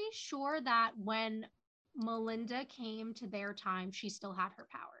pretty sure that when Melinda came to their time, she still had her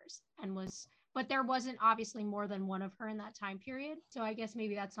powers and was, but there wasn't obviously more than one of her in that time period. So I guess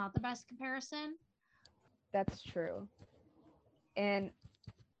maybe that's not the best comparison. That's true. And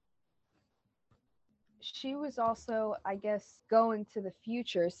she was also, I guess, going to the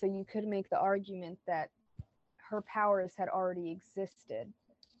future, so you could make the argument that her powers had already existed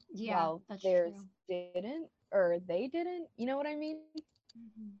Yeah, while that's theirs true. didn't, or they didn't. You know what I mean?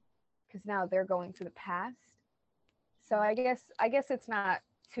 Hmm. Because now they're going to the past. So Yeah. I guess it's not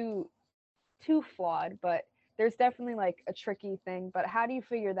too too flawed, but there's definitely like a tricky thing. But how do you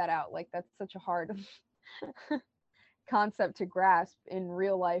figure that out? Like that's such a hard concept to grasp in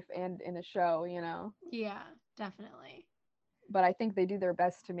real life and in a show, you know. Yeah, definitely. But I think they do their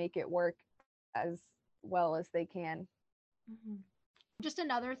best to make it work as well as they can. Hmm. Just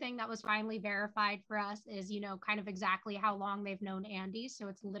another thing that was finally verified for us is, kind of exactly how long they've known Andy. So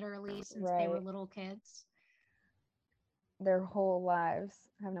it's literally since they were Right. little kids. Their whole lives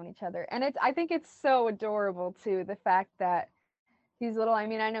have known each other. And it's I think it's so adorable too, the fact that he's little. I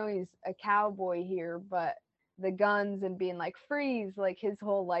mean, I know he's a cowboy here, but the guns and being like freeze, like his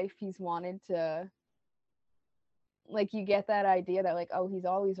whole life he's wanted to, like you get that idea that like, oh, he's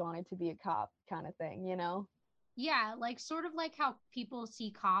always wanted to be a cop kind of thing, you know? Yeah, like sort of like how people see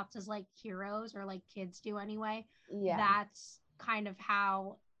cops as like heroes or like kids do anyway. Yeah. That's kind of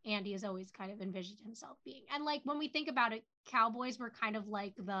how Andy has always kind of envisioned himself being. And like when we think about it, cowboys were kind of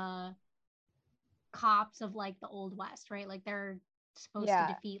like the cops of like the old west, right? Like they're supposed to Yeah.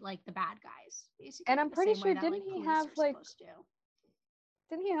 defeat like the bad guys, And basically, I'm the pretty same way sure that like police are supposed to.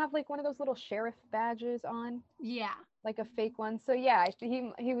 didn't he have like one of those little sheriff badges on? Yeah. Like a fake one. So yeah,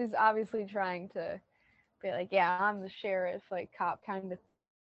 he was obviously trying to be like, yeah, I'm the sheriff, like cop kind of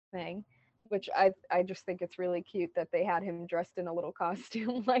thing, which I just think it's really cute that they had him dressed in a little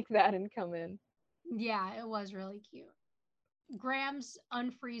costume like that and come in. Yeah, it was really cute. Graham's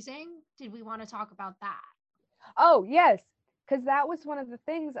unfreezing. Did we want to talk about that? Oh, yes, cuz that was one of the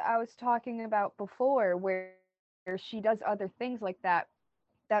things I was talking about before where she does other things like that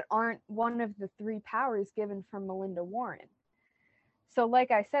that aren't one of the three powers given from Melinda Warren. So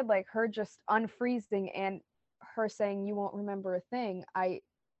like I said, like her just unfreezing and her saying you won't remember a thing, I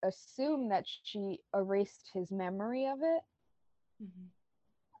assume that she erased his memory of it,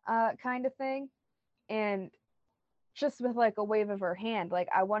 Mm-hmm. kind of thing. And just with like a wave of her hand, like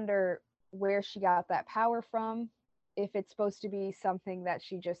I wonder where she got that power from, if it's supposed to be something that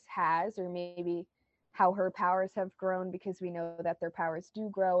she just has, or maybe how her powers have grown because we know that their powers do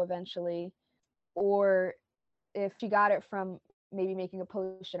grow eventually, or if she got it from maybe making a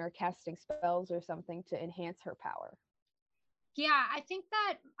potion or casting spells or something to enhance her power. Yeah, I think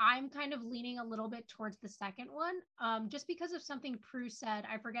that I'm kind of leaning a little bit towards the second one, just because of something Prue said.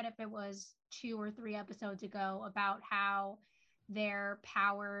 I forget if it was 2 or 3 episodes ago about how their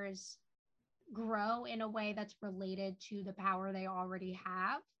powers grow in a way that's related to the power they already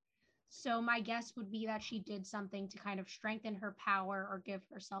have. So my guess would be that she did something to kind of strengthen her power or give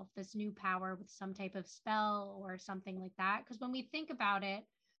herself this new power with some type of spell or something like that. Because when we think about it,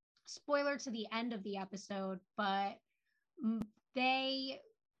 spoiler to the end of the episode, but they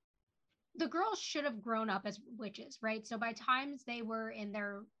the girls should have grown up as witches, right? So by times they were in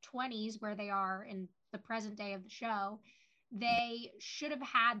their 20s, where they are in the present day of the show, they should have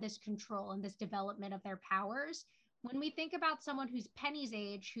had this control and this development of their powers. When we think about someone who's Penny's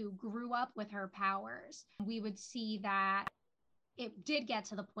age, who grew up with her powers, we would see that it did get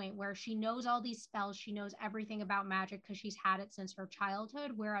to the point where she knows all these spells, she knows everything about magic because she's had it since her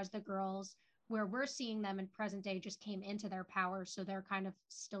childhood, whereas the girls where we're seeing them in present day just came into their power, so they're kind of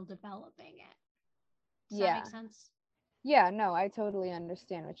still developing it. Does that make Yeah. sense? Yeah, no, I totally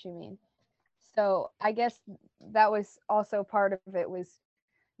understand what you mean. So I guess that was also part of it was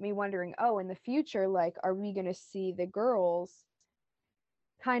me wondering, oh, in the future, like, are we going to see the girls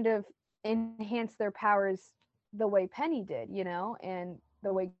kind of enhance their powers the way Penny did, you know, and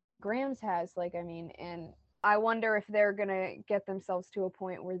the way Graham's has, like, I mean, and I wonder if they're going to get themselves to a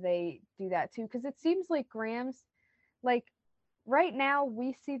point where they do that too. Because it seems like Graham's, like, right now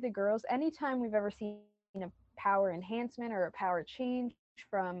we see the girls, anytime we've ever seen a power enhancement or a power change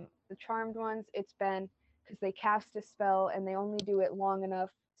from the charmed ones, it's been because they cast a spell and they only do it long enough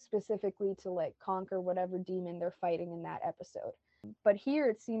specifically to like conquer whatever demon they're fighting in that episode. But here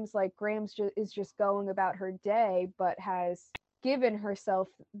it seems like is just going about her day but has given herself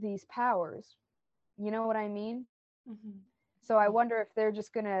these powers. You know what I mean? Mm-hmm. So I Yeah. wonder if they're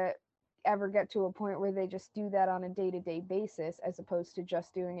just going to ever get to a point where they just do that on a day-to-day basis as opposed to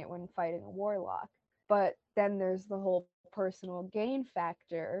just doing it when fighting a warlock. But then there's the whole personal gain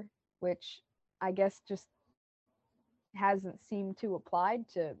factor, which I guess just hasn't seemed to applied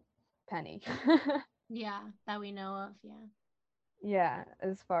to Penny. Yeah, that we know of. Yeah. Yeah,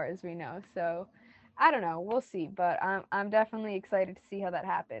 as far as we know. So I don't know. We'll see, but I'm definitely excited to see how that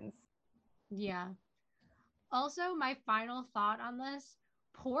happens. Yeah. Also, my final thought on this,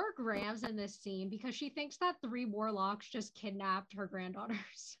 Poor Grams in this scene because she thinks that three warlocks just kidnapped her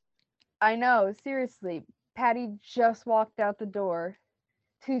granddaughters. I know, seriously. Patty just walked out the door.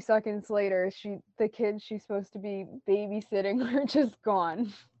 2 seconds later, the kids she's supposed to be babysitting are just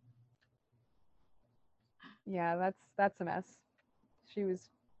gone. Yeah, that's a mess. She was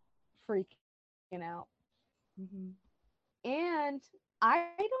freaking out. Mm-hmm. And I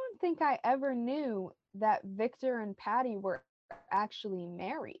don't think I ever knew that Victor and Patty were actually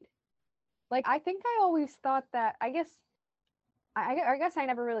married. Like, I think I always thought that, I guess I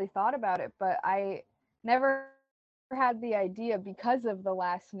never really thought about it, but I never had the idea because of the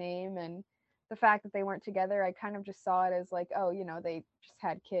last name and the fact that they weren't together. I kind of just saw it as like, oh, they just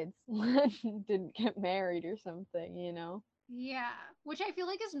had kids, didn't get married or something. Yeah, which I feel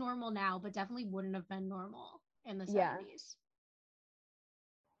like is normal now, but definitely wouldn't have been normal in the Yeah. 70s.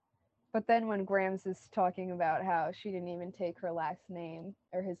 But then when Grams is talking about how she didn't even take her last name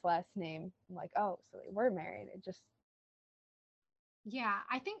or his last name, I'm like, oh, so they were married. It just, Yeah,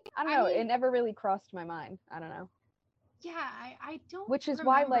 I think, I don't I know. It mean, never really crossed my mind. I don't know. yeah, I don't Which is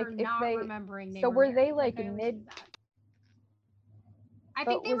why, remember like, if not they, remembering they so were were they married. Like, like I always knew mid, that. I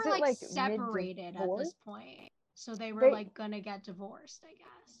think but they was were it like like mid separated at divorce? this point. So they were They, like gonna get divorced, I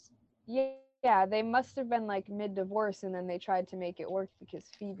guess. yeah, they must have been like mid divorce and then they tried to make it work because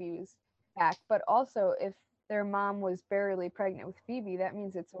Phoebe was back. But also, if their mom was barely pregnant with Phoebe, that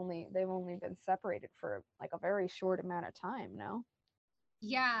means they've only been separated for like a very short amount of time, no?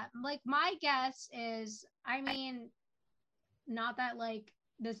 Yeah, like my guess is, I mean, not that like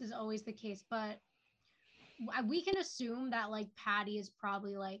this is always the case, but we can assume that like Patty is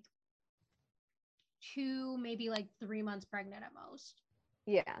probably like 2, maybe like 3 months pregnant at most.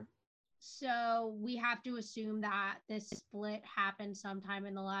 Yeah. So we have to assume that this split happened sometime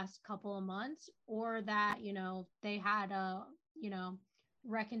in the last couple of months, or that, they had a, you know,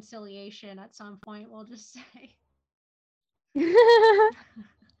 reconciliation at some point, we'll just say.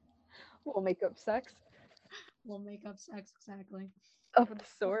 We'll make up sex We'll make up sex, exactly. of the Or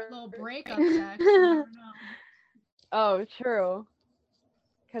sort. they'll break up sex. You never Oh, true.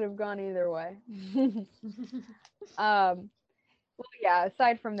 Could have gone either way. know. Well, yeah,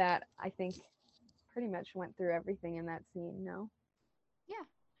 aside from that, I think pretty much went through everything in that scene, no? Yeah,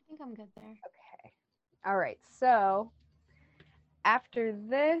 I think I'm good there. Okay. All right. So, after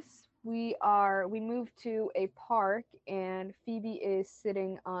this, we move to a park and Phoebe is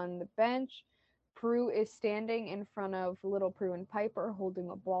sitting on the bench. Prue is standing in front of little Prue and Piper holding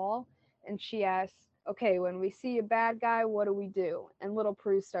a ball, and she asks, "Okay, when we see a bad guy, what do we do?" And little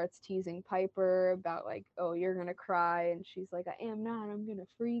Prue starts teasing Piper about like, "Oh, you're going to cry." And she's like, "I am not. I'm going to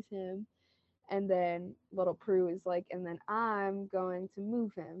freeze him." And then little Prue is like, "And then I'm going to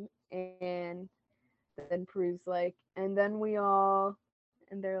move him." And then Prue's like, "And then we all,"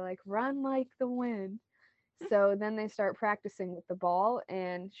 and they're like, "Run like the wind." So then they start practicing with the ball,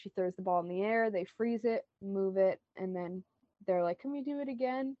 and she throws the ball in the air. They freeze it, move it, and then they're like, "Can we do it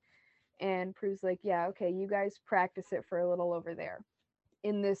again?" And Prue's like, "Yeah, okay, you guys practice it for a little over there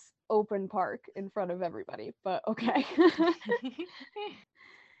in this open park in front of everybody, but okay."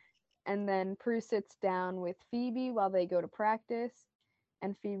 And then Prue sits down with Phoebe while they go to practice.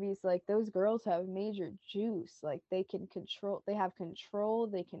 And Phoebe's like, "Those girls have major juice. Like they have control,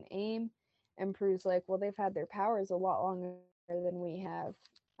 they can aim." And Prue's like, "Well, they've had their powers a lot longer than we have."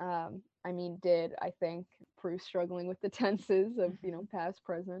 I mean, did, I think. Prue struggling with the tenses of, past,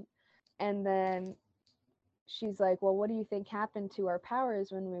 present. And then she's like, "Well, what do you think happened to our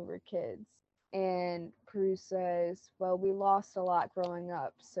powers when we were kids?" And Prue says, "Well, we lost a lot growing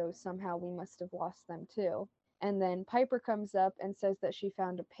up, so somehow we must have lost them too." And then Piper comes up and says that she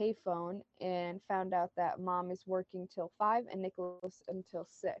found a payphone and found out that mom is working till 5 and Nicholas until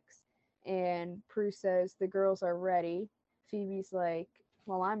 6. And Prue says the girls are ready. Phoebe's like,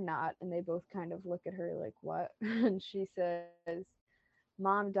 "Well, I'm not." And they both kind of look at her like, "What?" And she says,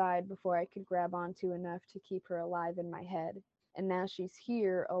 "Mom died before I could grab onto enough to keep her alive in my head. And now she's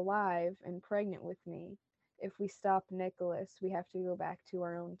here, alive, and pregnant with me. If we stop Nicholas, we have to go back to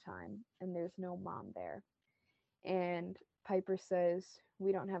our own time, and there's no mom there." And Piper says,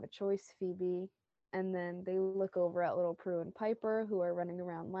 "We don't have a choice, Phoebe." And then they look over at little Prue and Piper, who are running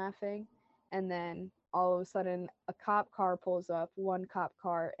around laughing. And then all of a sudden, a cop car pulls up, one cop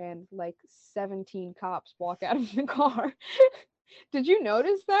car, and like 17 cops walk out of the car. Did you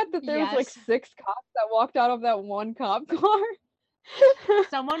notice that? That there was like Yes. 6 cops that walked out of that one cop car?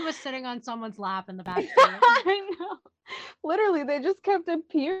 Someone was sitting on someone's lap in the back seat. I know. Literally, they just kept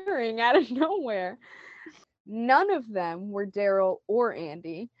appearing out of nowhere. None of them were Daryl or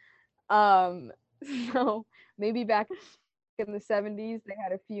Andy. Um, so maybe back in the 70s they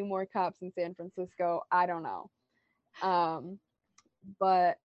had a few more cops in San Francisco. I don't know.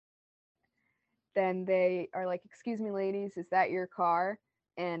 But then they are like, "Excuse me, ladies, is that your car?"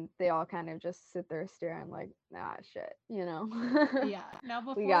 And they all kind of just sit there staring like, "Nah, shit, you know." Yeah. Now,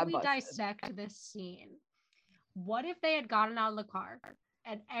 We before got we busted. dissect this scene, what if they had gotten out of the car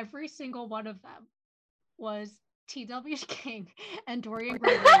and every single one of them was T.W. King and Dorian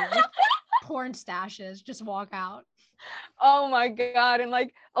Gregory with porn stashes just walk out? Oh my god, and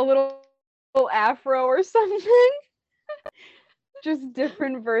like a little afro or something. Just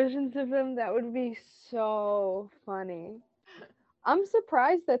different versions of him. That would be so funny. I'm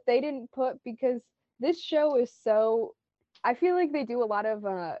surprised that they didn't put, because this show is so, I feel like they do a lot of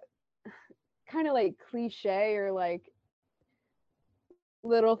kind of like cliche or like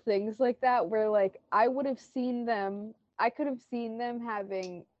little things like that where like I would have seen them, I could have seen them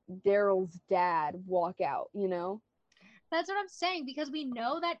having Daryl's dad walk out, you know? That's what I'm saying because we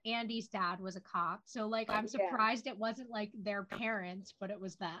know that Andy's dad was a cop. So, like, I'm Yeah. surprised it wasn't like their parents, but it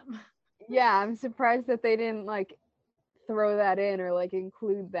was them. Yeah, I'm surprised that they didn't like throw that in or like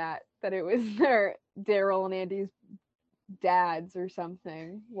include that it was their Daryl and Andy's dads or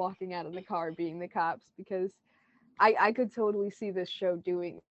something walking out of the car being the cops, because I could totally see this show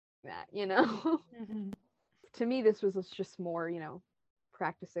doing that, you know? Mhm. To me this was just more, you know,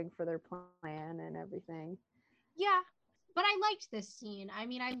 practicing for their plan and everything. Yeah, but I liked this scene. I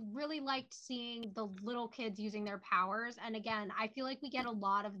mean, I really liked seeing the little kids using their powers. And again, I feel like we get a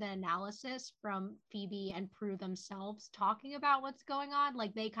lot of the analysis from Phoebe and Prue themselves talking about what's going on.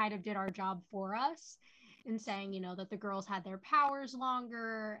 Like they kind of did our job for us in saying, that the girls had their powers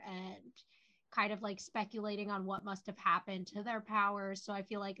longer and kind of like speculating on what must have happened to their powers. So I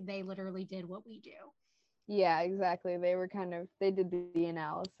feel like they literally did what we do. Yeah, exactly. They were kind of, they did the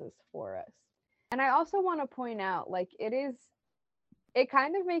analysis for us. And I also want to point out, like, it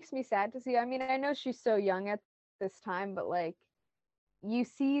kind of makes me sad to see. I mean, I know she's so young at this time, but like, you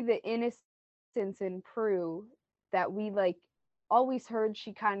see the innocence in Prue that we like always heard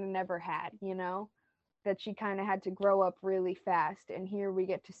she kind of never had, you know? That she kind of had to grow up really fast. And here we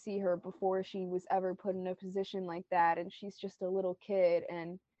get to see her before she was ever put in a position like that. And she's just a little kid.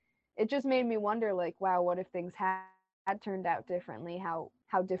 And it just made me wonder, like, wow, what if things had turned out differently? How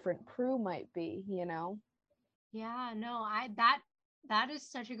different Prue might be, you know? Yeah, no, that is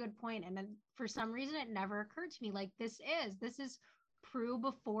such a good point. And then for some reason it never occurred to me. Like this is Prue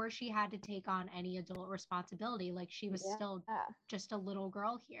before she had to take on any adult responsibility. Like she was Yeah. still just a little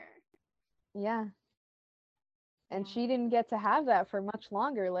girl here. Yeah. And Yeah. she didn't get to have that for much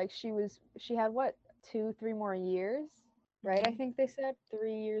longer. Like she had what, 2, 3 more years, right? I Hmm. think they said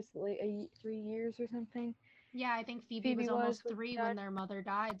 3 years, 3 years or something. Yeah, I think Phoebe Phoebe was was almost with three her when dad. their mother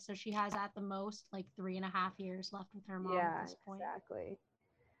died. So she has at the most like 3.5 years left with her mom at Yeah, this point. exactly.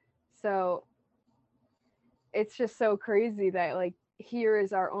 So it's just so crazy that like here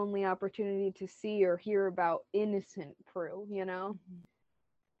is our only opportunity to see or hear about innocent Prue, you know? Hmm.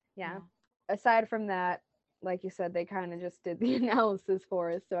 Yeah. Yeah. Aside from that, like you said, they kind of just did the analysis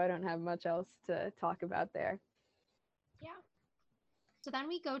for us, so I don't have much else to talk about there. Yeah. So then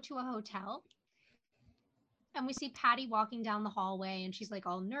we go to a hotel and we see Patty walking down the hallway and she's like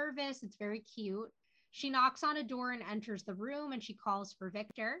all nervous. It's very cute. She knocks on a door and enters the room and she calls for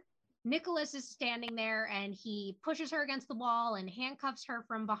Victor. Nicholas is standing there and he pushes her against the wall and handcuffs her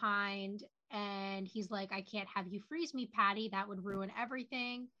from behind. And he's like, I can't have you freeze me, Patty. That would ruin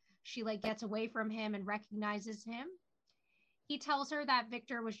everything. She like gets away from him and recognizes him. He tells her that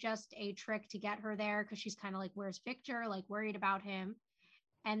Victor was just a trick to get her there because she's kind of like, where's Victor? Like worried about him.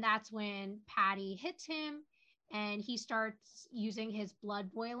 And that's when Patty hits him and he starts using his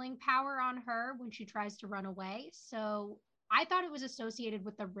blood boiling power on her when she tries to run away. So I thought it was associated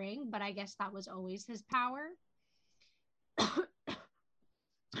with the ring, but I guess that was always his power.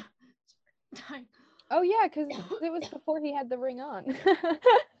 Oh yeah, because it was before he had the ring on.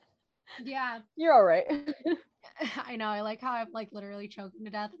 Yeah, You're all right. I know. I like how I'm like literally choking to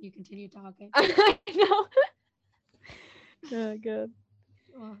death and you continue talking. I know. Oh, good.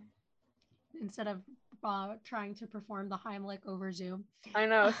 Ugh. Instead of trying to perform the Heimlich over Zoom. I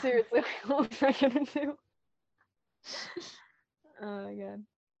know. Seriously, what was I gonna do? Oh my god.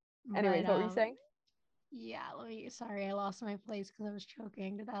 but Anyways, what were you saying? yeah, sorry, I lost my place because I was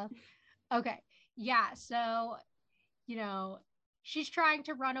choking to death. Okay. Yeah. So, you know, she's trying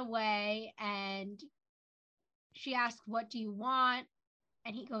to run away and she asks, what do you want?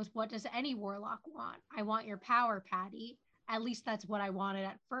 And he goes, what does any warlock want? I want your power, Patty. At least that's what I wanted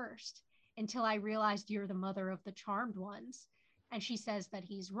at first, until I realized you're the mother of the charmed ones. And she says that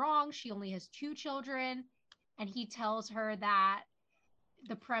he's wrong. She only has two children. And he tells her that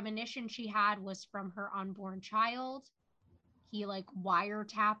the premonition she had was from her unborn child. He like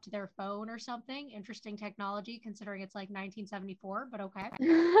wiretapped their phone or something. Interesting technology considering it's like 1974, but okay.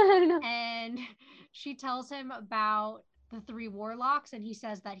 And she tells him about the three warlocks, and he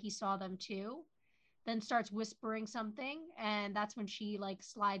says that he saw them too. Then starts whispering something, and that's when she like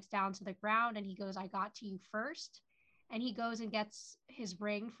slides down to the ground, and he goes, "I got to you first." And he goes and gets his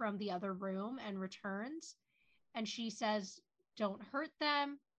ring from the other room and returns, and she says, "Don't hurt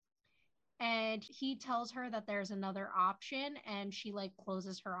them." And he tells her that there's another option, and she like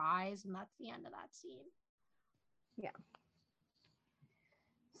closes her eyes, and that's the end of that scene. Yeah.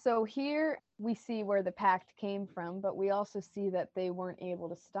 So here we see where the pact came from, but we also see that they weren't able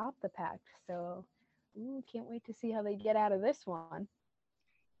to stop the pact. So, ooh, can't wait to see how they get out of this one.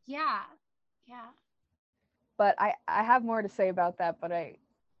 Yeah. Yeah. But I have more to say about that, but I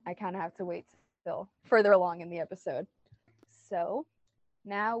kind of have to wait till further along in the episode. So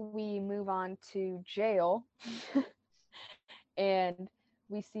now we move on to jail, and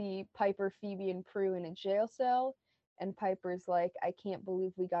we see Piper, Phoebe, and Prue in a jail cell. And Piper's like, I can't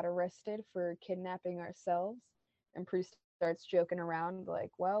believe we got arrested for kidnapping ourselves. And Prue starts joking around,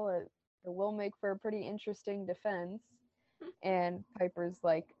 like, well, it will make for a pretty interesting defense. And Piper's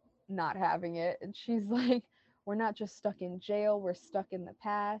like, not having it. And she's like, we're not just stuck in jail, we're stuck in the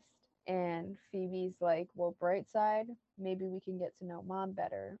past. And Phoebe's like, well, bright side, maybe we can get to know mom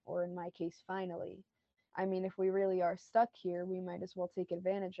better, or in my case, finally. I mean, if we really are stuck here, we might as well take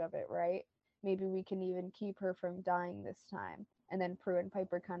advantage of it, right? Maybe we can even keep her from dying this time. And then Prue and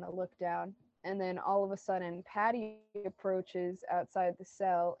Piper kind of look down. And then all of a sudden, Patty approaches outside the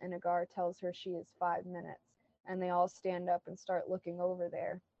cell, and Agar tells her she has 5 minutes. And they all stand up and start looking over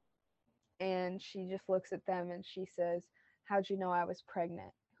there. And she just looks at them and she says, how'd you know I was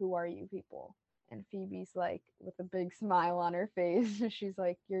pregnant? Who are you people? And Phoebe's like, with a big smile on her face, she's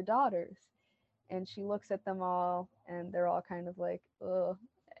like, your daughters. And she looks at them all, and they're all kind of like, ugh.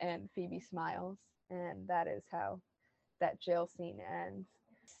 And Phoebe smiles, and that is how that jail scene ends.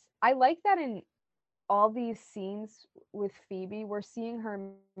 I like that in all these scenes with Phoebe, we're seeing her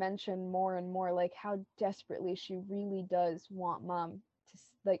mention more and more like how desperately she really does want mom to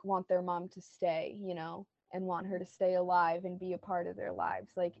like want their mom to stay, and want her to stay alive and be a part of their lives.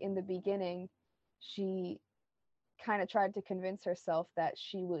 Like in the beginning, she kind of tried to convince herself that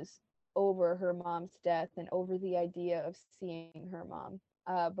she was over her mom's death and over the idea of seeing her mom.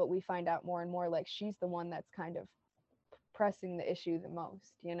 But we find out more and more like she's the one that's kind of pressing the issue the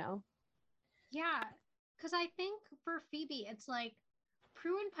most. Yeah, because I think for Phoebe, it's like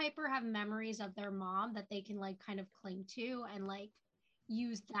Prue and Piper have memories of their mom that they can like kind of cling to and like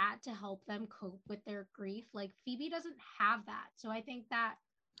use that to help them cope with their grief. Like Phoebe doesn't have that. So I think that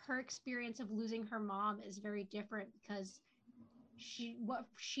her experience of losing her mom is very different because what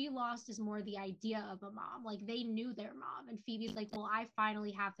she lost is more the idea of a mom. Like they knew their mom, and Phoebe's like, well, I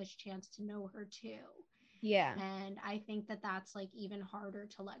finally have this chance to know her too. Yeah. And I think that that's like even harder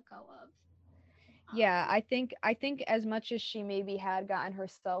to let go of. Yeah, I think as much as she maybe had gotten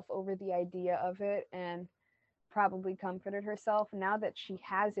herself over the idea of it and probably comforted herself, now that she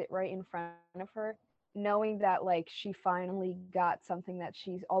has it right in front of her, knowing that like she finally got something that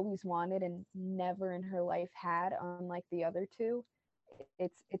she's always wanted and never in her life had, unlike the other two,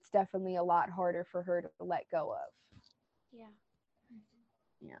 it's definitely a lot harder for her to let go of. Yeah.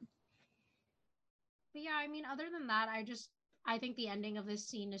 Yeah. But yeah, I mean, other than that, I think the ending of this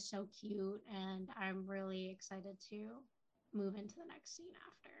scene is so cute, and I'm really excited to move into the next scene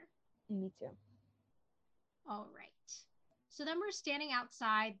after. Me too. All right. So then we're standing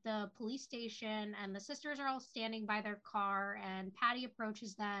outside the police station, and the sisters are all standing by their car, and Patty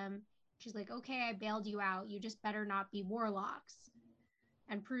approaches them. She's like, okay, I bailed you out. You just better not be warlocks.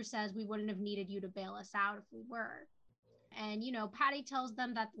 And Prue says, we wouldn't have needed you to bail us out if we were. And, Patty tells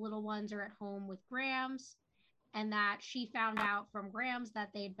them that the little ones are at home with Grams and that she found out from Grams that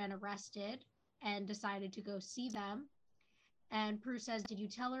they'd been arrested and decided to go see them. And Prue says, did you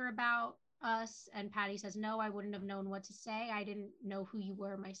tell her about us? And Patty says, no, I wouldn't have known what to say. I didn't know who you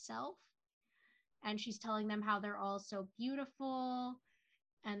were myself. And she's telling them how they're all so beautiful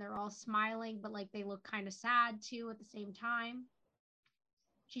and they're all smiling, but like they look kind of sad too at the same time.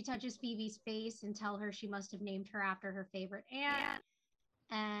 She touches Phoebe's face and tell her she must have named her after her favorite aunt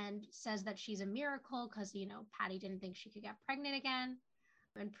and says that she's a miracle because, Patty didn't think she could get pregnant again.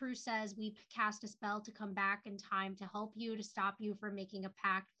 And Prue says, we cast a spell to come back in time to help you, to stop you from making a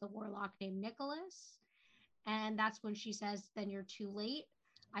pact with a warlock named Nicholas. And that's when she says, then you're too late.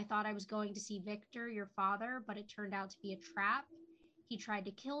 I thought I was going to see Victor, your father, but it turned out to be a trap. He tried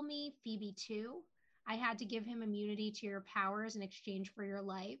to kill me, Phoebe too. I had to give him immunity to your powers in exchange for your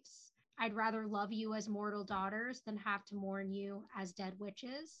lives. I'd rather love you as mortal daughters than have to mourn you as dead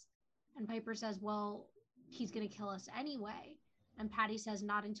witches. And Piper says, well, he's going to kill us anyway. And Patty says,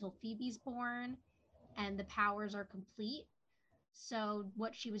 not until Phoebe's born and the powers are complete. So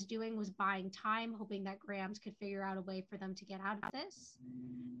what she was doing was buying time, hoping that Grams could figure out a way for them to get out of this.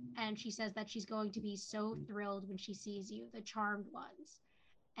 And she says that she's going to be so thrilled when she sees you, the charmed ones.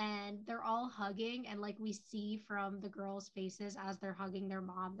 And they're all hugging, and like we see from the girls' faces as they're hugging their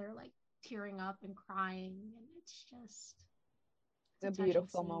mom, they're like tearing up and crying, and it's A a touching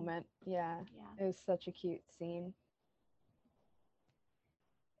beautiful scene. moment. Yeah. Yeah. It was such a cute scene.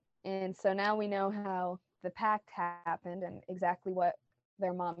 And so now we know how the pact happened and exactly what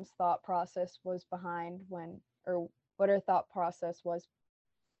their mom's thought process was behind when, or what her thought process was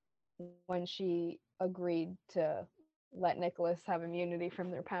when she agreed to let Nicholas have immunity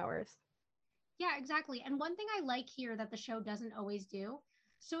from their powers. Yeah, exactly. And one thing I like here that the show doesn't always do,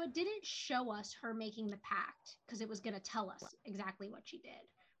 so it didn't show us her making the pact because it was going to tell us exactly what she did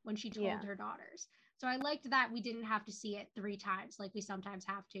when she Yeah. told her daughters. So I liked that we didn't have to see it three times like we sometimes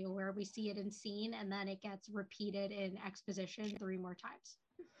have to, where we see it in scene and then it gets repeated in exposition three more times.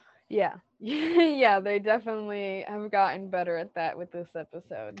 Yeah. Yeah, they definitely have gotten better at that with this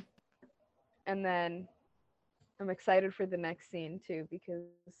episode. And then I'm excited for the next scene too because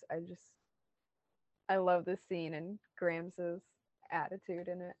I love this scene and Grams's attitude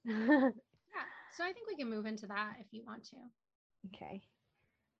in it. Yeah. So I think we can move into that if you want to. Okay.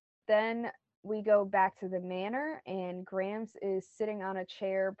 Then we go back to the manor, and Grams is sitting on a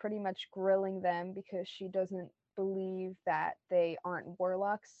chair, pretty much grilling them because she doesn't believe that they aren't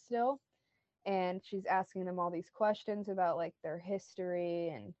warlocks still. And she's asking them all these questions about like their history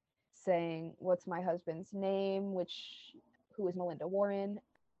and saying, "What's my husband's name?" Which who is Melinda Warren?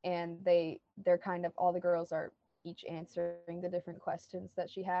 And they're kind of all the girls are each answering the different questions that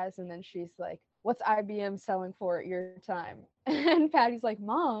she has, and then she's like, "What's IBM selling for at your time?" And Patty's like,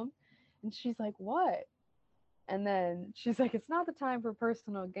 "Mom," and she's like, "What?" And then she's like, "It's not the time for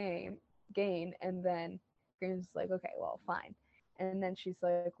personal gain." And then Graham's like, "Okay, well, fine." And then she's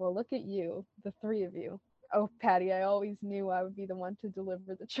like, "Well, look at you, the three of you." Oh, Patty, I always knew I would be the one to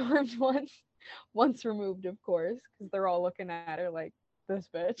deliver the charmed ones. Once removed, of course, because they're all looking at her like, this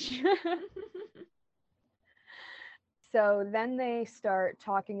bitch. So then they start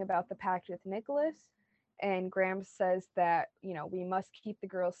talking about the pact with Nicholas, and Graham says that, we must keep the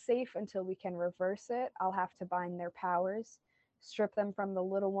girls safe until we can reverse it. I'll have to bind their powers, strip them from the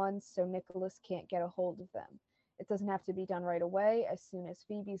little ones so Nicholas can't get a hold of them. It doesn't have to be done right away. As soon as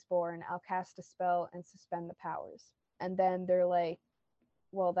Phoebe's born, I'll cast a spell and suspend the powers. And then they're like,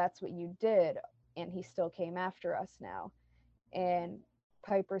 well, that's what you did, and he still came after us now. And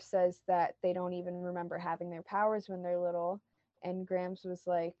Piper says that they don't even remember having their powers when they're little. And Grams was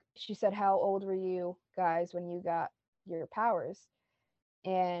like, she said, "How old were you guys when you got your powers?"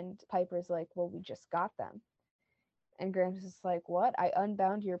 And Piper's like, "Well, we just got them." And Grams is like, "What? I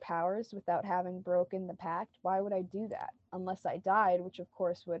unbound your powers without having broken the pact? Why would I do that? Unless I died," which of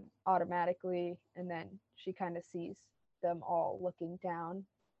course would automatically. And then she kind of sees them all looking down,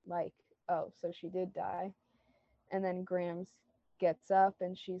 like, oh, so she did die. And then Grams gets up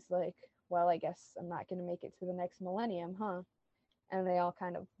and she's like, "Well, I guess I'm not going to make it to the next millennium, huh?" And they all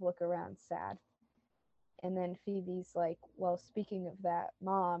kind of look around sad. And then Phoebe's like, "Well, speaking of that,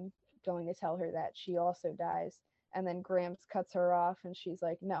 Mom," going to tell her that she also dies. And then Grams cuts her off and she's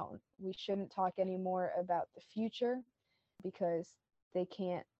like, "No, we shouldn't talk anymore about the future because they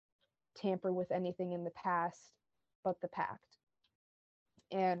can't tamper with anything in the past but the pact."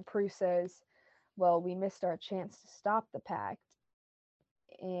 And Prue says, "Well, we missed our chance to stop the pact."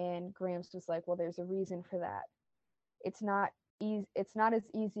 And Grams was like, "Well, there's a reason for that. It's not as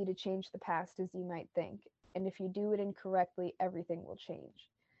easy to change the past as you might think, and if you do it incorrectly, everything will change.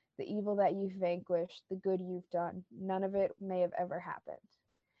 The evil that you've vanquished, the good you've done, none of it may have ever happened."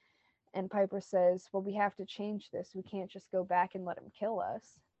 And Piper says, "Well, we have to change this. We can't just go back and let him kill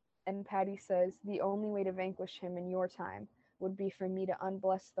us." And Patty says, "The only way to vanquish him in your time would be for me to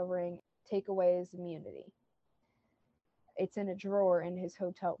unbless the ring, take away his immunity. It's in a drawer in his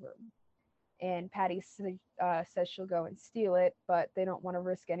hotel room." And Patty says she'll go and steal it, but they don't want to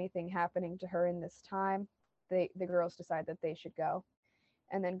risk anything happening to her in this time. The girls decide that they should go.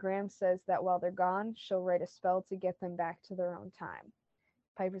 And then Graham says that while they're gone, she'll write a spell to get them back to their own time.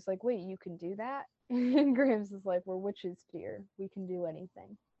 Piper's like, "Wait, you can do that?" And Graham's is like, "We're witches, dear. We can do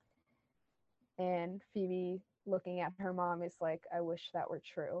anything." And Phoebe, looking at her mom, is like, "I wish that were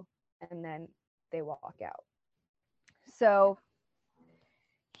true." And then they walk out. So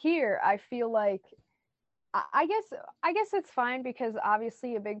here, I feel like I guess it's fine because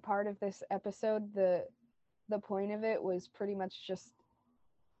obviously a big part of this episode, the point of it was pretty much just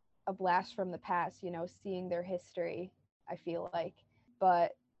a blast from the past, seeing their history, I feel like.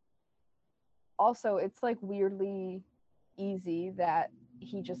 But also it's like weirdly easy that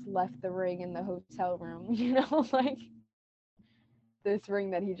he just left the ring in the hotel room, like this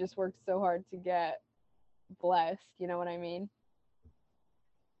ring that he just worked so hard to get blessed, you know what I mean?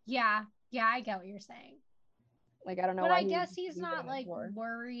 Yeah, yeah, I get what you're saying. Like I don't know But why I he would guess just he's leave it not in a like drawer.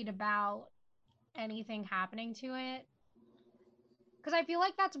 worried about anything happening to it. Because I feel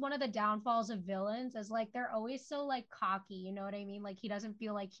like that's one of the downfalls of villains is like they're always so like cocky, you know what I mean? Like he doesn't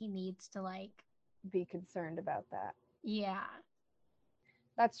feel like he needs to like, Be concerned about that. yeah.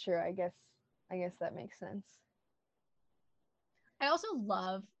 That's true. I guess that makes sense. I also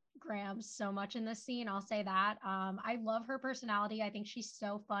love Graham so much in this scene. I'll say that. I love her personality. I think she's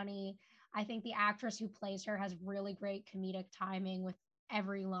so funny. I think the actress who plays her has really great comedic timing with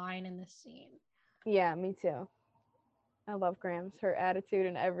every line in this scene. Yeah, me too. I love Grams. Her attitude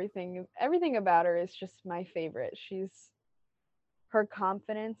and everything about her is just my favorite. She's her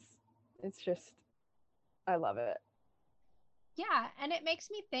confidence. It's just I love it. Yeah, and it makes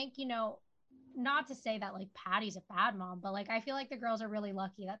me think, not to say that like Patty's a bad mom, but like I feel like the girls are really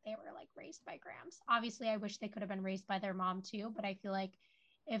lucky that they were like raised by Grams. Obviously, I wish they could have been raised by their mom too, but I feel like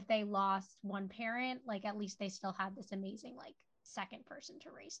if they lost one parent, like at least they still had this amazing like second person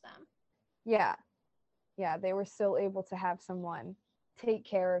to raise them. Yeah. Yeah, they were still able to have someone take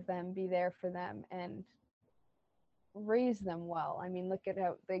care of them, be there for them and raise them well. I mean, look at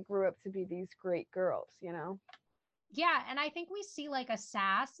how they grew up to be these great girls. Yeah, and I think we see like a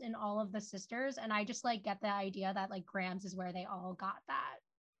sass in all of the sisters, and I just like get the idea that like Grams is where they all got that.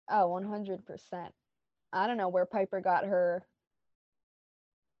 Oh, 100%. I don't know where Piper got her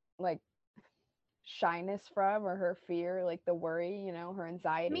like shyness from or her fear, like the worry, her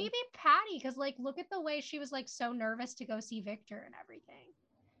anxiety. Maybe Patty, because like look at the way she was like so nervous to go see Victor and everything.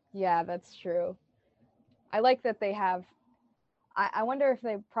 Yeah, that's true. I like that they have. I wonder if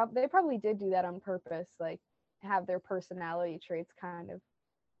they probably did do that on purpose, like have their personality traits kind of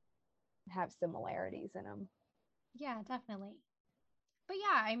have similarities in them. Yeah, definitely. But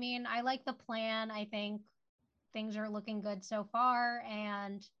yeah, I mean, I like the plan. I think things are looking good so far,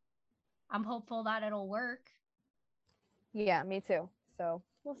 and I'm hopeful that it'll work. Yeah, me too. So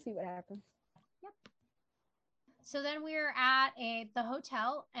we'll see what happens. Yep. So then we're at the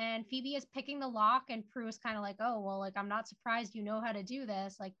hotel, and Phoebe is picking the lock, and Prue is kind of like, "Oh, well, like I'm not surprised you know how to do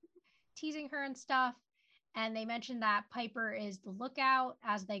this," like teasing her and stuff. And they mention that Piper is the lookout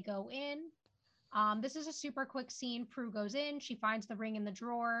as they go in. This is a super quick scene. Prue goes in, she finds the ring in the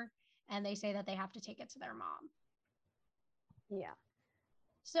drawer, and they say that they have to take it to their mom. Yeah.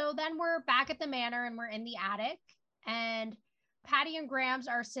 So then we're back at the manor and we're in the attic, and Patty and Grams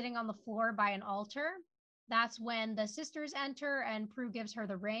are sitting on the floor by an altar. That's when the sisters enter and Prue gives her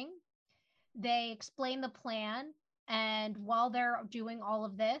the ring. They explain the plan, and while they're doing all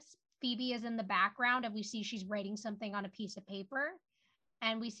of this, Phoebe is in the background and we see she's writing something on a piece of paper.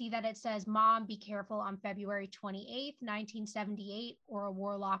 And we see that it says, "Mom, be careful on February 28th, 1978, or a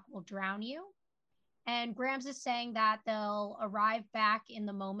warlock will drown you." And Grams is saying that they'll arrive back in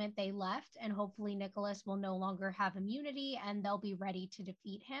the moment they left, and hopefully Nicholas will no longer have immunity and they'll be ready to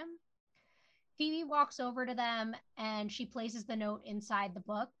defeat him. Phoebe walks over to them and she places the note inside the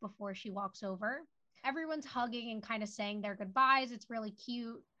book before she walks over. Everyone's hugging and kind of saying their goodbyes. It's really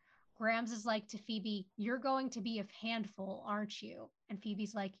cute. Grams is like to Phoebe, "You're going to be a handful, aren't you?" And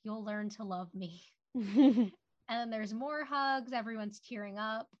Phoebe's like, "You'll learn to love me." And then there's more hugs. Everyone's tearing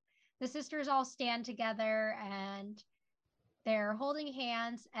up. The sisters all stand together and they're holding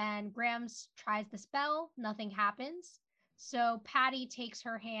hands, and Grams tries the spell. Nothing happens. So Patty takes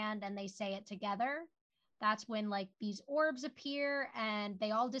her hand and they say it together. That's when like these orbs appear and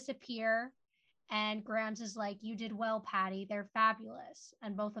they all disappear. And Grams is like, "You did well, Patty. They're fabulous."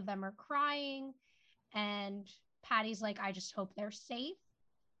 And both of them are crying. And Patty's like, "I just hope they're safe."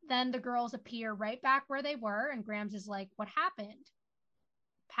 Then the girls appear right back where they were. And Grams is like, "What happened?"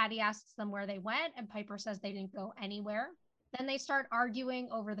 Patty asks them where they went, and Piper says they didn't go anywhere. Then they start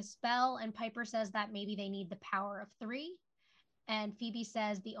arguing over the spell, and Piper says that maybe they need the power of three. And Phoebe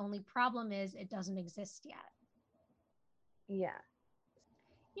says the only problem is it doesn't exist yet. Yeah.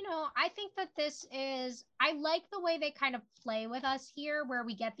 I think that I like the way they kind of play with us here, where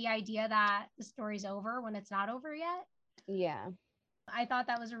we get the idea that the story's over when it's not over yet. Yeah. I thought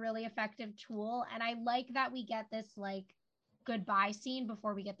that was a really effective tool. And I like that we get this like goodbye scene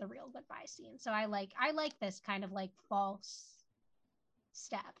before we get the real goodbye scene. So I like this kind of like false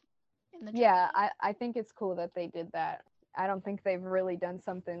step in the Yeah, journey. I think it's cool that they did that. I don't think they've really done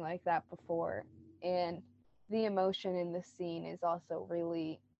something like that before. And the emotion in the scene is also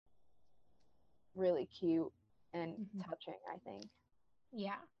really, really cute and Mhm. touching, I think.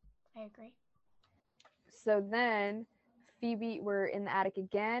 Yeah, I agree. So then we're in the attic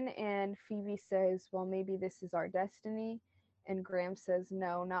again, and Phoebe says, well, maybe this is our destiny. And Graham says,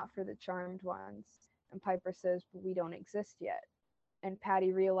 no, not for the charmed ones. And Piper says, but we don't exist yet. And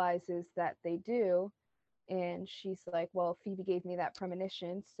Patty realizes that they do, and she's like, well, Phoebe gave me that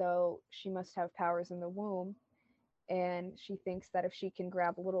premonition, so she must have powers in the womb. And she thinks that if she can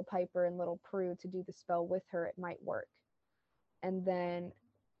grab little Piper and little Prue to do the spell with her, it might work. And then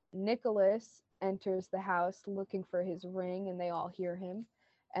Nicholas enters the house looking for his ring, and they all hear him.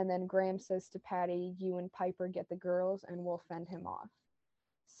 And then Graham says to Patty, you and Piper get the girls, and we'll fend him off.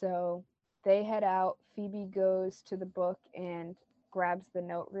 So they head out. Phoebe goes to the book and grabs the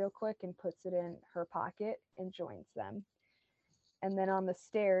note real quick and puts it in her pocket and joins them. And then on the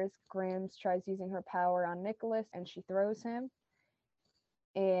stairs, Grams tries using her power on Nicholas and she throws him.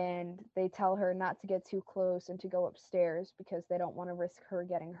 And they tell her not to get too close and to go upstairs because they don't want to risk her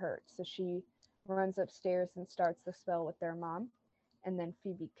getting hurt. So she runs upstairs and starts the spell with their mom. And then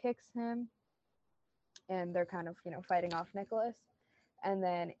Phoebe kicks him and they're kind of, fighting off Nicholas. And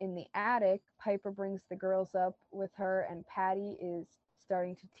then in the attic, Piper brings the girls up with her, and Patty is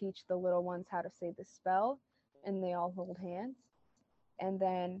starting to teach the little ones how to say the spell, and they all hold hands. And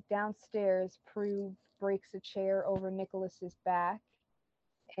then downstairs, Prue breaks a chair over Nicholas's back,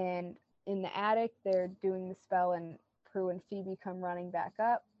 and in the attic, they're doing the spell, and Prue and Phoebe come running back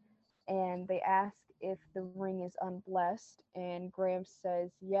up, and they ask if the ring is unblessed, and Graham says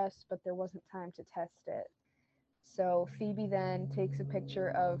yes, but there wasn't time to test it. So Phoebe then takes a picture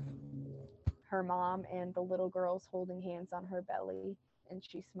of her mom and the little girls holding hands on her belly, and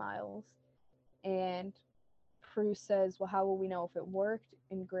she smiles. And Prue says, well, how will we know if it worked?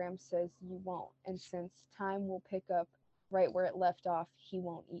 And Graham says, you won't. And since time will pick up right where it left off, he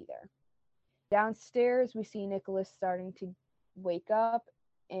won't either. Downstairs, we see Nicholas starting to wake up.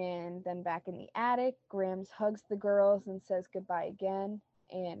 And then back in the attic, Grams hugs the girls and says goodbye again.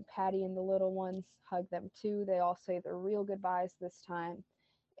 And Patty and the little ones hug them too. They all say their real goodbyes this time.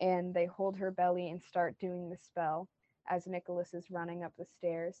 And they hold her belly and start doing the spell as Nicholas is running up the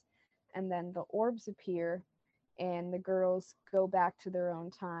stairs. And then the orbs appear, and the girls go back to their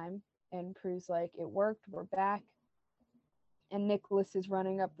own time. And Prue's like, it worked, we're back. And Nicholas is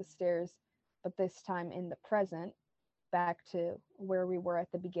running up the stairs, but this time in the present, back to where we were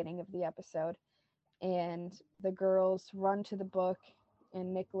at the beginning of the episode. And the girls run to the book,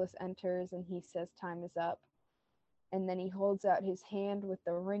 and Nicholas enters and he says, time is up. And then he holds out his hand with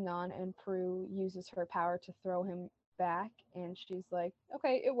the ring on, and Prue uses her power to throw him back. And she's like,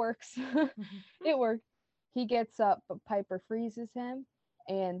 okay, it works. It worked. He gets up, but Piper freezes him,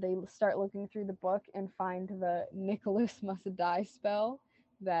 and they start looking through the book and find the Nicholas must die spell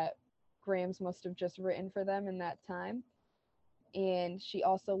that Grams must have just written for them in that time. And she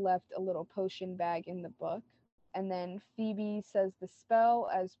also left a little potion bag in the book. And then Phoebe says the spell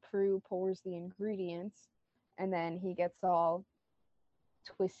as Prue pours the ingredients, and then he gets all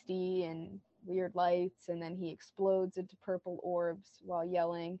twisty and weird lights, and then he explodes into purple orbs while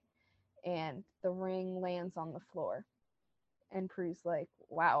yelling, and the ring lands on the floor. And Prue's like,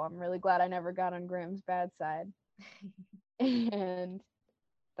 wow, I'm really glad I never got on Graham's bad side. And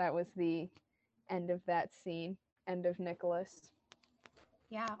that was the end of that scene. End of Nicholas.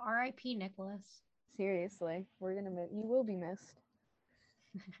 Yeah, R.I.P. Nicholas. Seriously, you will be missed.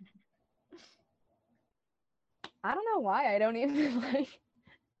 I don't know why I don't even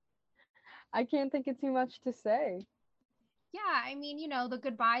I can't think of too much to say. Yeah, I mean, the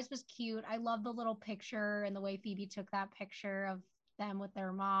goodbyes was cute. I love the little picture and the way Phoebe took that picture of them with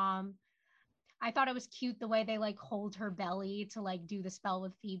their mom. I thought it was cute the way they like hold her belly to like do the spell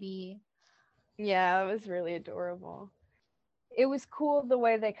with Phoebe. Yeah, it was really adorable. It was cool the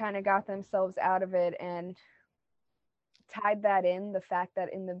way they kind of got themselves out of it and tied that in the fact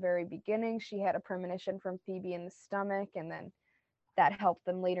that in the very beginning she had a premonition from Phoebe in the stomach, and then that helped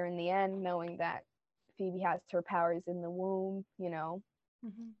them later in the end, knowing that Phoebe has her powers in the womb.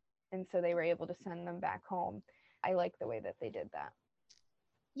 Mm-hmm. And so they were able to send them back home. I like the way that they did that.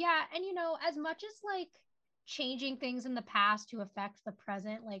 Yeah, and as much as like changing things in the past to affect the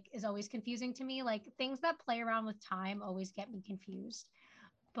present like is always confusing to me, like things that play around with time always get me confused.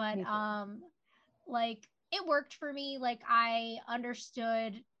 But Me too. like it worked for me. Like I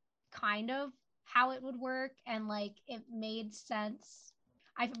understood kind of how it would work and like it made sense.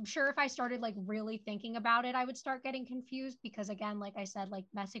 I'm sure if I started like really thinking about it, I would start getting confused because, again, like I said, like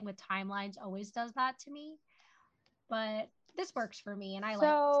messing with timelines always does that to me. But this works for me and I like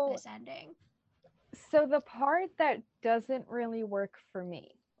So this ending. so the part that doesn't really work for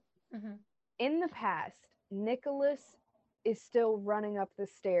me, Mm-hmm. in the past, Nicholas is still running up the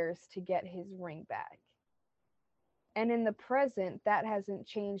stairs to get his ring back. And in the present, that hasn't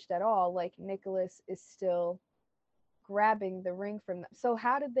changed at all. Like Nicholas is still grabbing the ring from them. So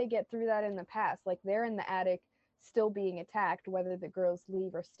how did they get through that in the past? Like they're in the attic still being attacked whether the girls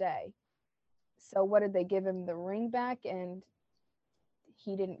leave or stay. So what did they give him the ring back and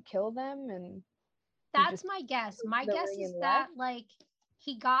he didn't kill them and he That's just my guess. took My the guess ring is and that left? like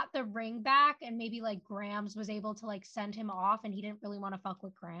he got the ring back and maybe like Grams was able to like send him off and he didn't really want to fuck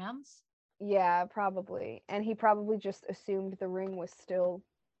with Grams. Yeah, probably. And he probably just assumed the ring was still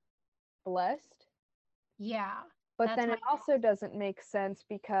blessed. Yeah, But that's then my it also doesn't make sense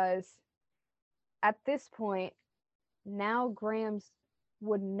because at this point, now Grams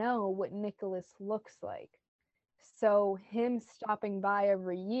would know what Nicholas looks like. So him stopping by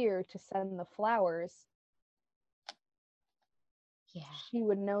every year to send the flowers, yeah. she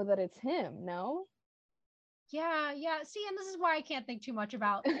would know that it's him, no? Yeah, yeah. See, and this is why I can't think too much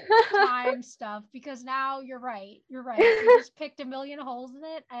about time stuff because now you're right. You're right. You just picked a million holes in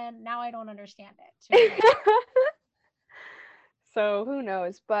it and now I don't understand it. So you're right. So who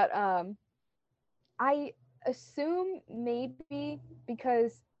knows? But I assume maybe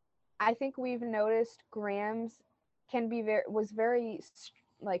because I think we've noticed Grams can be very was very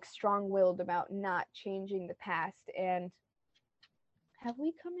like strong-willed about not changing the past. And have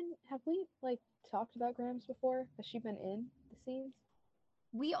we like talked about Grams before? Has she been in the scenes?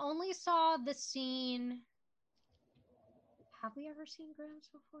 We only saw the scene. Have we ever seen Grams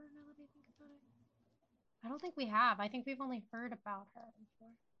before now that I think about it? I don't think we have. I think we've only heard about her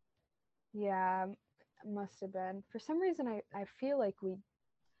before. Yeah, must have been. For some reason I feel like we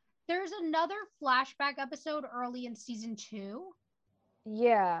There's another flashback episode early in season 2,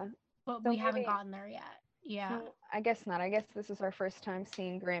 yeah. but So we haven't maybe gotten there yet. Yeah. so I guess not. I guess this is our first time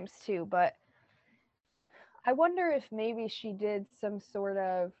seeing Grams too, but I wonder if maybe she did some sort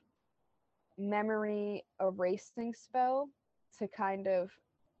of memory erasing spell to kind of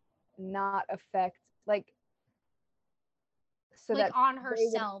not affect like so Like that on they would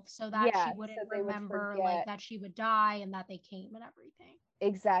herself so that she yeah, so wouldn't they would remember like forget that she would die and that they came and everything.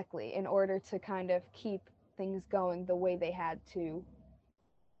 exactly in order to kind of keep things going the way they had to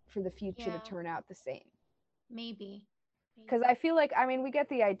for the future to Yeah, turn out the same. maybe. Because Maybe. I feel like, I mean, we get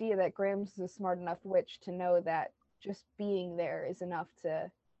the idea that Grams is a smart enough witch to know that just being there is enough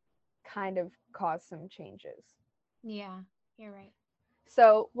to kind of cause some changes. Yeah, you're right.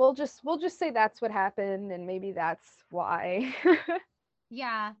 So we'll just say that's what happened, and maybe that's why.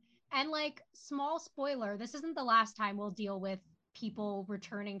 Yeah. And like small spoiler, this isn't the last time we'll deal with people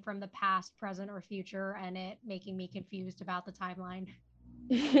returning from the past, present, or future and it making me confused about the timeline.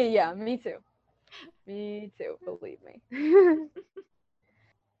 Yeah, me too. Me too. Believe me.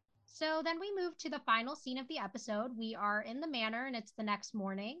 So then we move to the final scene of the episode. We are in the manor and it's the next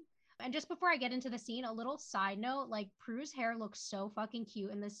morning. And just before I get into the scene, a little side note, like Prue's hair looks so fucking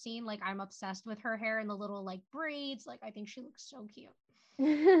cute in this scene. Like I'm obsessed with her hair and the little like braids. Like I think she looks so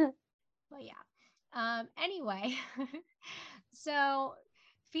cute. But yeah. Anyway, so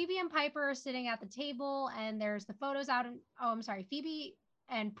Phoebe and Piper are sitting at the table, and there's the photos out. Oh, I'm sorry. Phoebe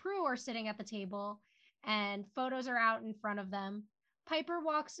and Prue are sitting at the table, and photos are out in front of them. Piper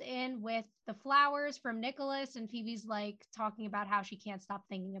walks in with the flowers from Nicholas, and Phoebe's like talking about how she can't stop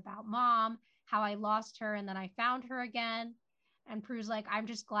thinking about mom, how I lost her and then I found her again. And Prue's like, I'm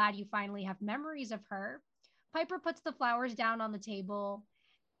just glad you finally have memories of her. Piper puts the flowers down on the table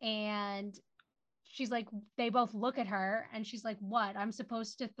and she's like, they both look at her and she's like, what? I'm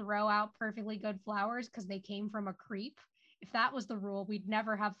supposed to throw out perfectly good flowers because they came from a creep? If that was the rule, we'd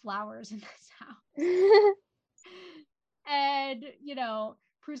never have flowers in this house. And,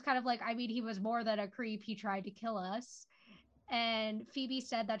 Prue's kind of like, I mean, he was more than a creep. He tried to kill us. And Phoebe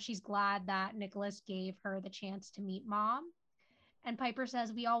said that she's glad that Nicholas gave her the chance to meet mom. And Piper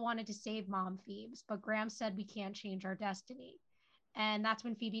says, we all wanted to save mom, Phoebes, but Graham said we can't change our destiny. And that's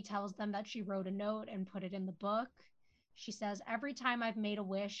when Phoebe tells them that she wrote a note and put it in the book. She says, every time I've made a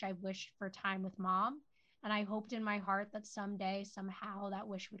wish, I've wished for time with mom. And I hoped in my heart that someday, somehow, that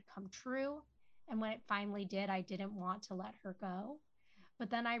wish would come true. And when it finally did, I didn't want to let her go. But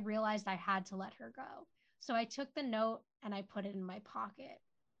then I realized I had to let her go. So I took the note and I put it in my pocket.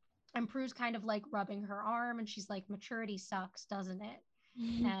 And Prue's kind of like rubbing her arm and she's like, maturity sucks, doesn't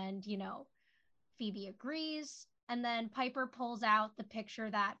it? And, Phoebe agrees. And then Piper pulls out the picture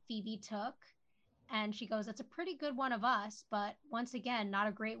that Phoebe took and she goes, "It's a pretty good one of us, but once again, not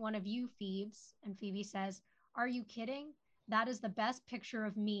a great one of you, Phoebes." And Phoebe says, "Are you kidding? That is the best picture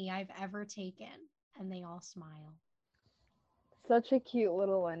of me I've ever taken." And they all smile. Such a cute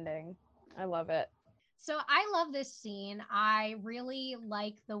little ending. I love it. So I love this scene. I really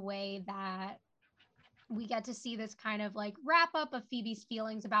like the way that we get to see this kind of like wrap up of Phoebe's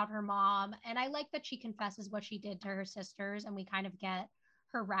feelings about her mom. And I like that she confesses what she did to her sisters and we kind of get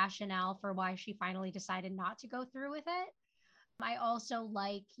her rationale for why she finally decided not to go through with it. I also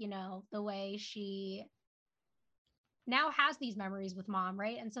like, the way she now has these memories with mom,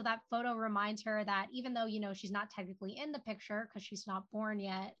 right? And so that photo reminds her that even though, she's not technically in the picture because she's not born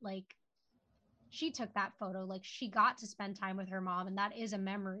yet, like she took that photo, like she got to spend time with her mom. And that is a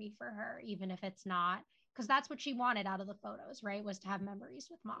memory for her, even if it's not, because that's what she wanted out of the photos, right? Was to have memories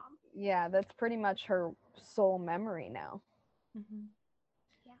with mom. Yeah, that's pretty much her sole memory now. Mm-hmm.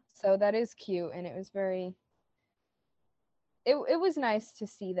 Yeah. So that is cute, and it was very it was nice to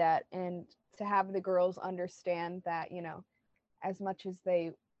see that and to have the girls understand that, as much as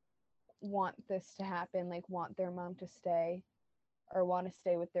they want this to happen, like want their mom to stay or want to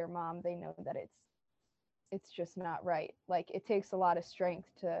stay with their mom, they know that it's just not right. Like it takes a lot of strength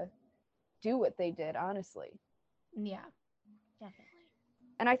to do what they did, honestly. Yeah, definitely.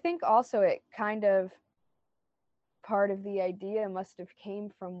 And I think also it kind of part of the idea must have came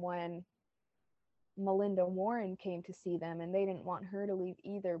from when Melinda Warren came to see them and they didn't want her to leave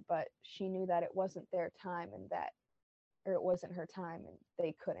either, but she knew that it wasn't their time and that or it wasn't her time and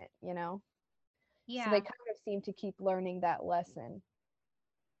they couldn't. So they Yeah. kind of seem to keep learning that lesson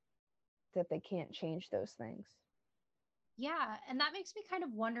that they can't change those things. Yeah. And that makes me kind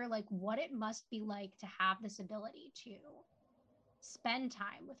of wonder like what it must be like to have this ability to spend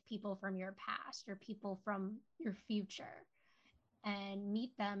time with people from your past or people from your future and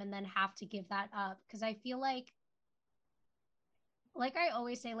meet them and then have to give that up. Because I feel like I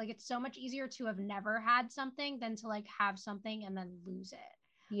always say, like it's so much easier to have never had something than to like have something and then lose it.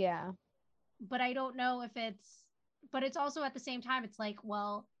 Yeah. But I don't know if but it's also at the same time, it's like,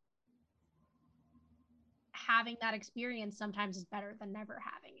 well, having that experience sometimes is better than never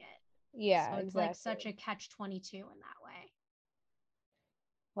having it. Yeah, So it's like such exactly. a catch 22 in that way.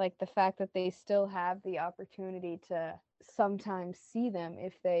 Like the fact that they still have the opportunity to sometimes see them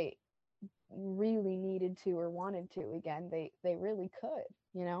if they really needed to or wanted to again, they really could.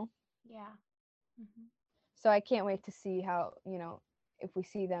 Yeah. Mm-hmm. So I can't wait to see how, if we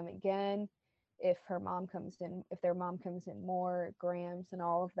see them again, if their mom comes in more, Grams and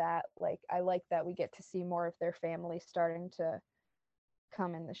all of that. Like I like that we get to see more of their family starting to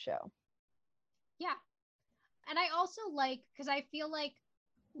come in the show. Yeah. And I also like, because I feel like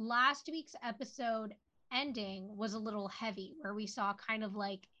last week's episode ending was a little heavy, where we saw kind of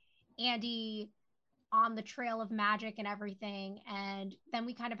like Andy on the trail of magic and everything. And then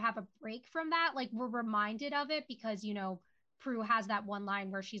we kind of have a break from that. Like we're reminded of it because, Prue has that one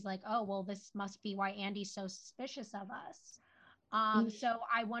line where she's like, "Oh, well, this must be why Andy's so suspicious of us." So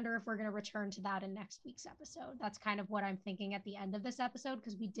I wonder if we're going to return to that in next week's episode. That's kind of what I'm thinking at the end of this episode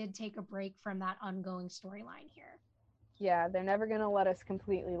because we did take a break from that ongoing storyline here. Yeah, they're never going to let us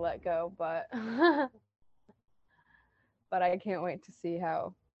completely let go, but but I can't wait to see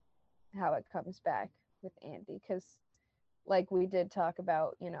how it comes back with Andy cuz like we did talk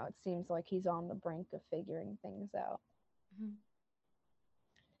about, it seems like he's on the brink of figuring things out. Mm-hmm.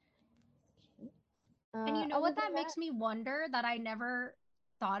 And you know Other what than that makes me wonder that I never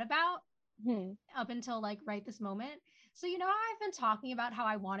thought about that, up until like right this moment. So how I've been talking about how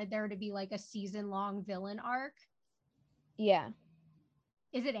I wanted there to be like a season long villain arc. yeah.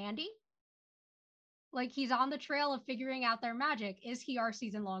 Is it Andy? Like he's on the trail of figuring out their magic. Is he our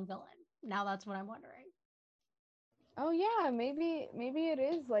season long villain? Now that's what I'm wondering. Oh yeah, maybe it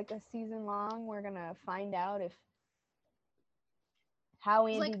is like a season long. We're gonna find out if how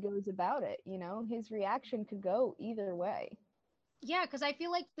Cause Andy like goes about it. His reaction could go either way. yeah, because I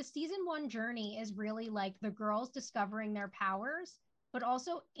feel like the season one journey is really like the girls discovering their powers, but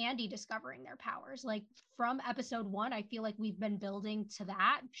also Andy discovering their powers. Like from episode one, I feel like we've been building to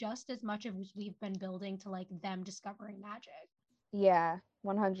that just as much as we've been building to like them discovering magic. Yeah,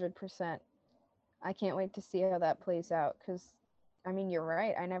 100%. I can't wait to see how that plays out because, I mean, you're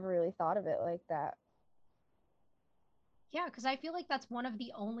right. I never really thought of it like that. Yeah, because I feel like that's one of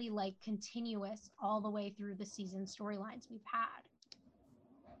the only like continuous all the way through the season storylines we've had.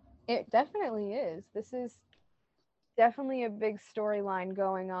 It definitely is. This is definitely a big storyline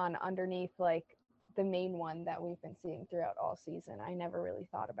going on underneath like the main one that we've been seeing throughout all season. I never really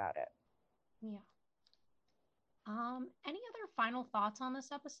thought about it. Yeah. Any other final thoughts on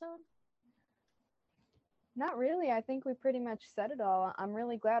this episode? Not really. I think we pretty much said it all. I'm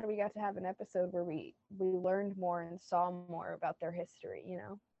really glad we got to have an episode where we learned more and saw more about their history, you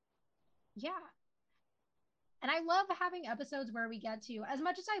know? Yeah. And I love having episodes where we get to, as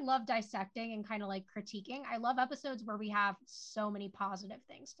much as I love dissecting and kind of like critiquing, I love episodes where we have so many positive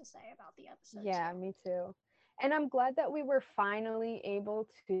things to say about the episode Yeah, too. me too. And I'm glad that we were finally able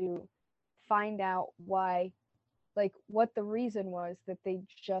to find out why, like, what the reason was that they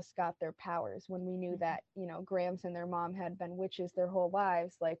just got their powers when we knew Mhm. that, Grams and their mom had been witches their whole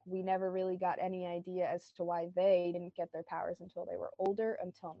lives. Like, we never really got any idea as to why they didn't get their powers until they were older,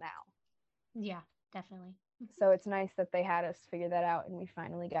 until now. Yeah, definitely. So it's nice that they had us figure that out and we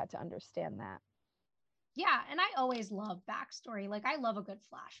finally got to understand that. Yeah, and I always love backstory. Like I love a good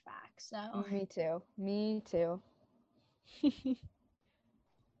flashback. So Me too. Me too.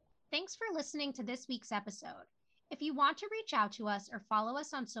 thanks for listening to this week's episode. If you want to reach out to us or follow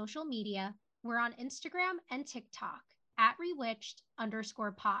us on social media, we're on Instagram and TikTok at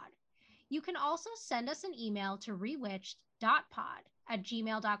rewitched_pod. You can also send us an email to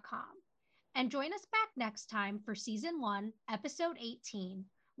rewitched.pod@gmail.com. And join us back next time for season 1, episode 18,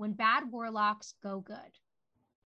 When Bad Warlocks Go Good.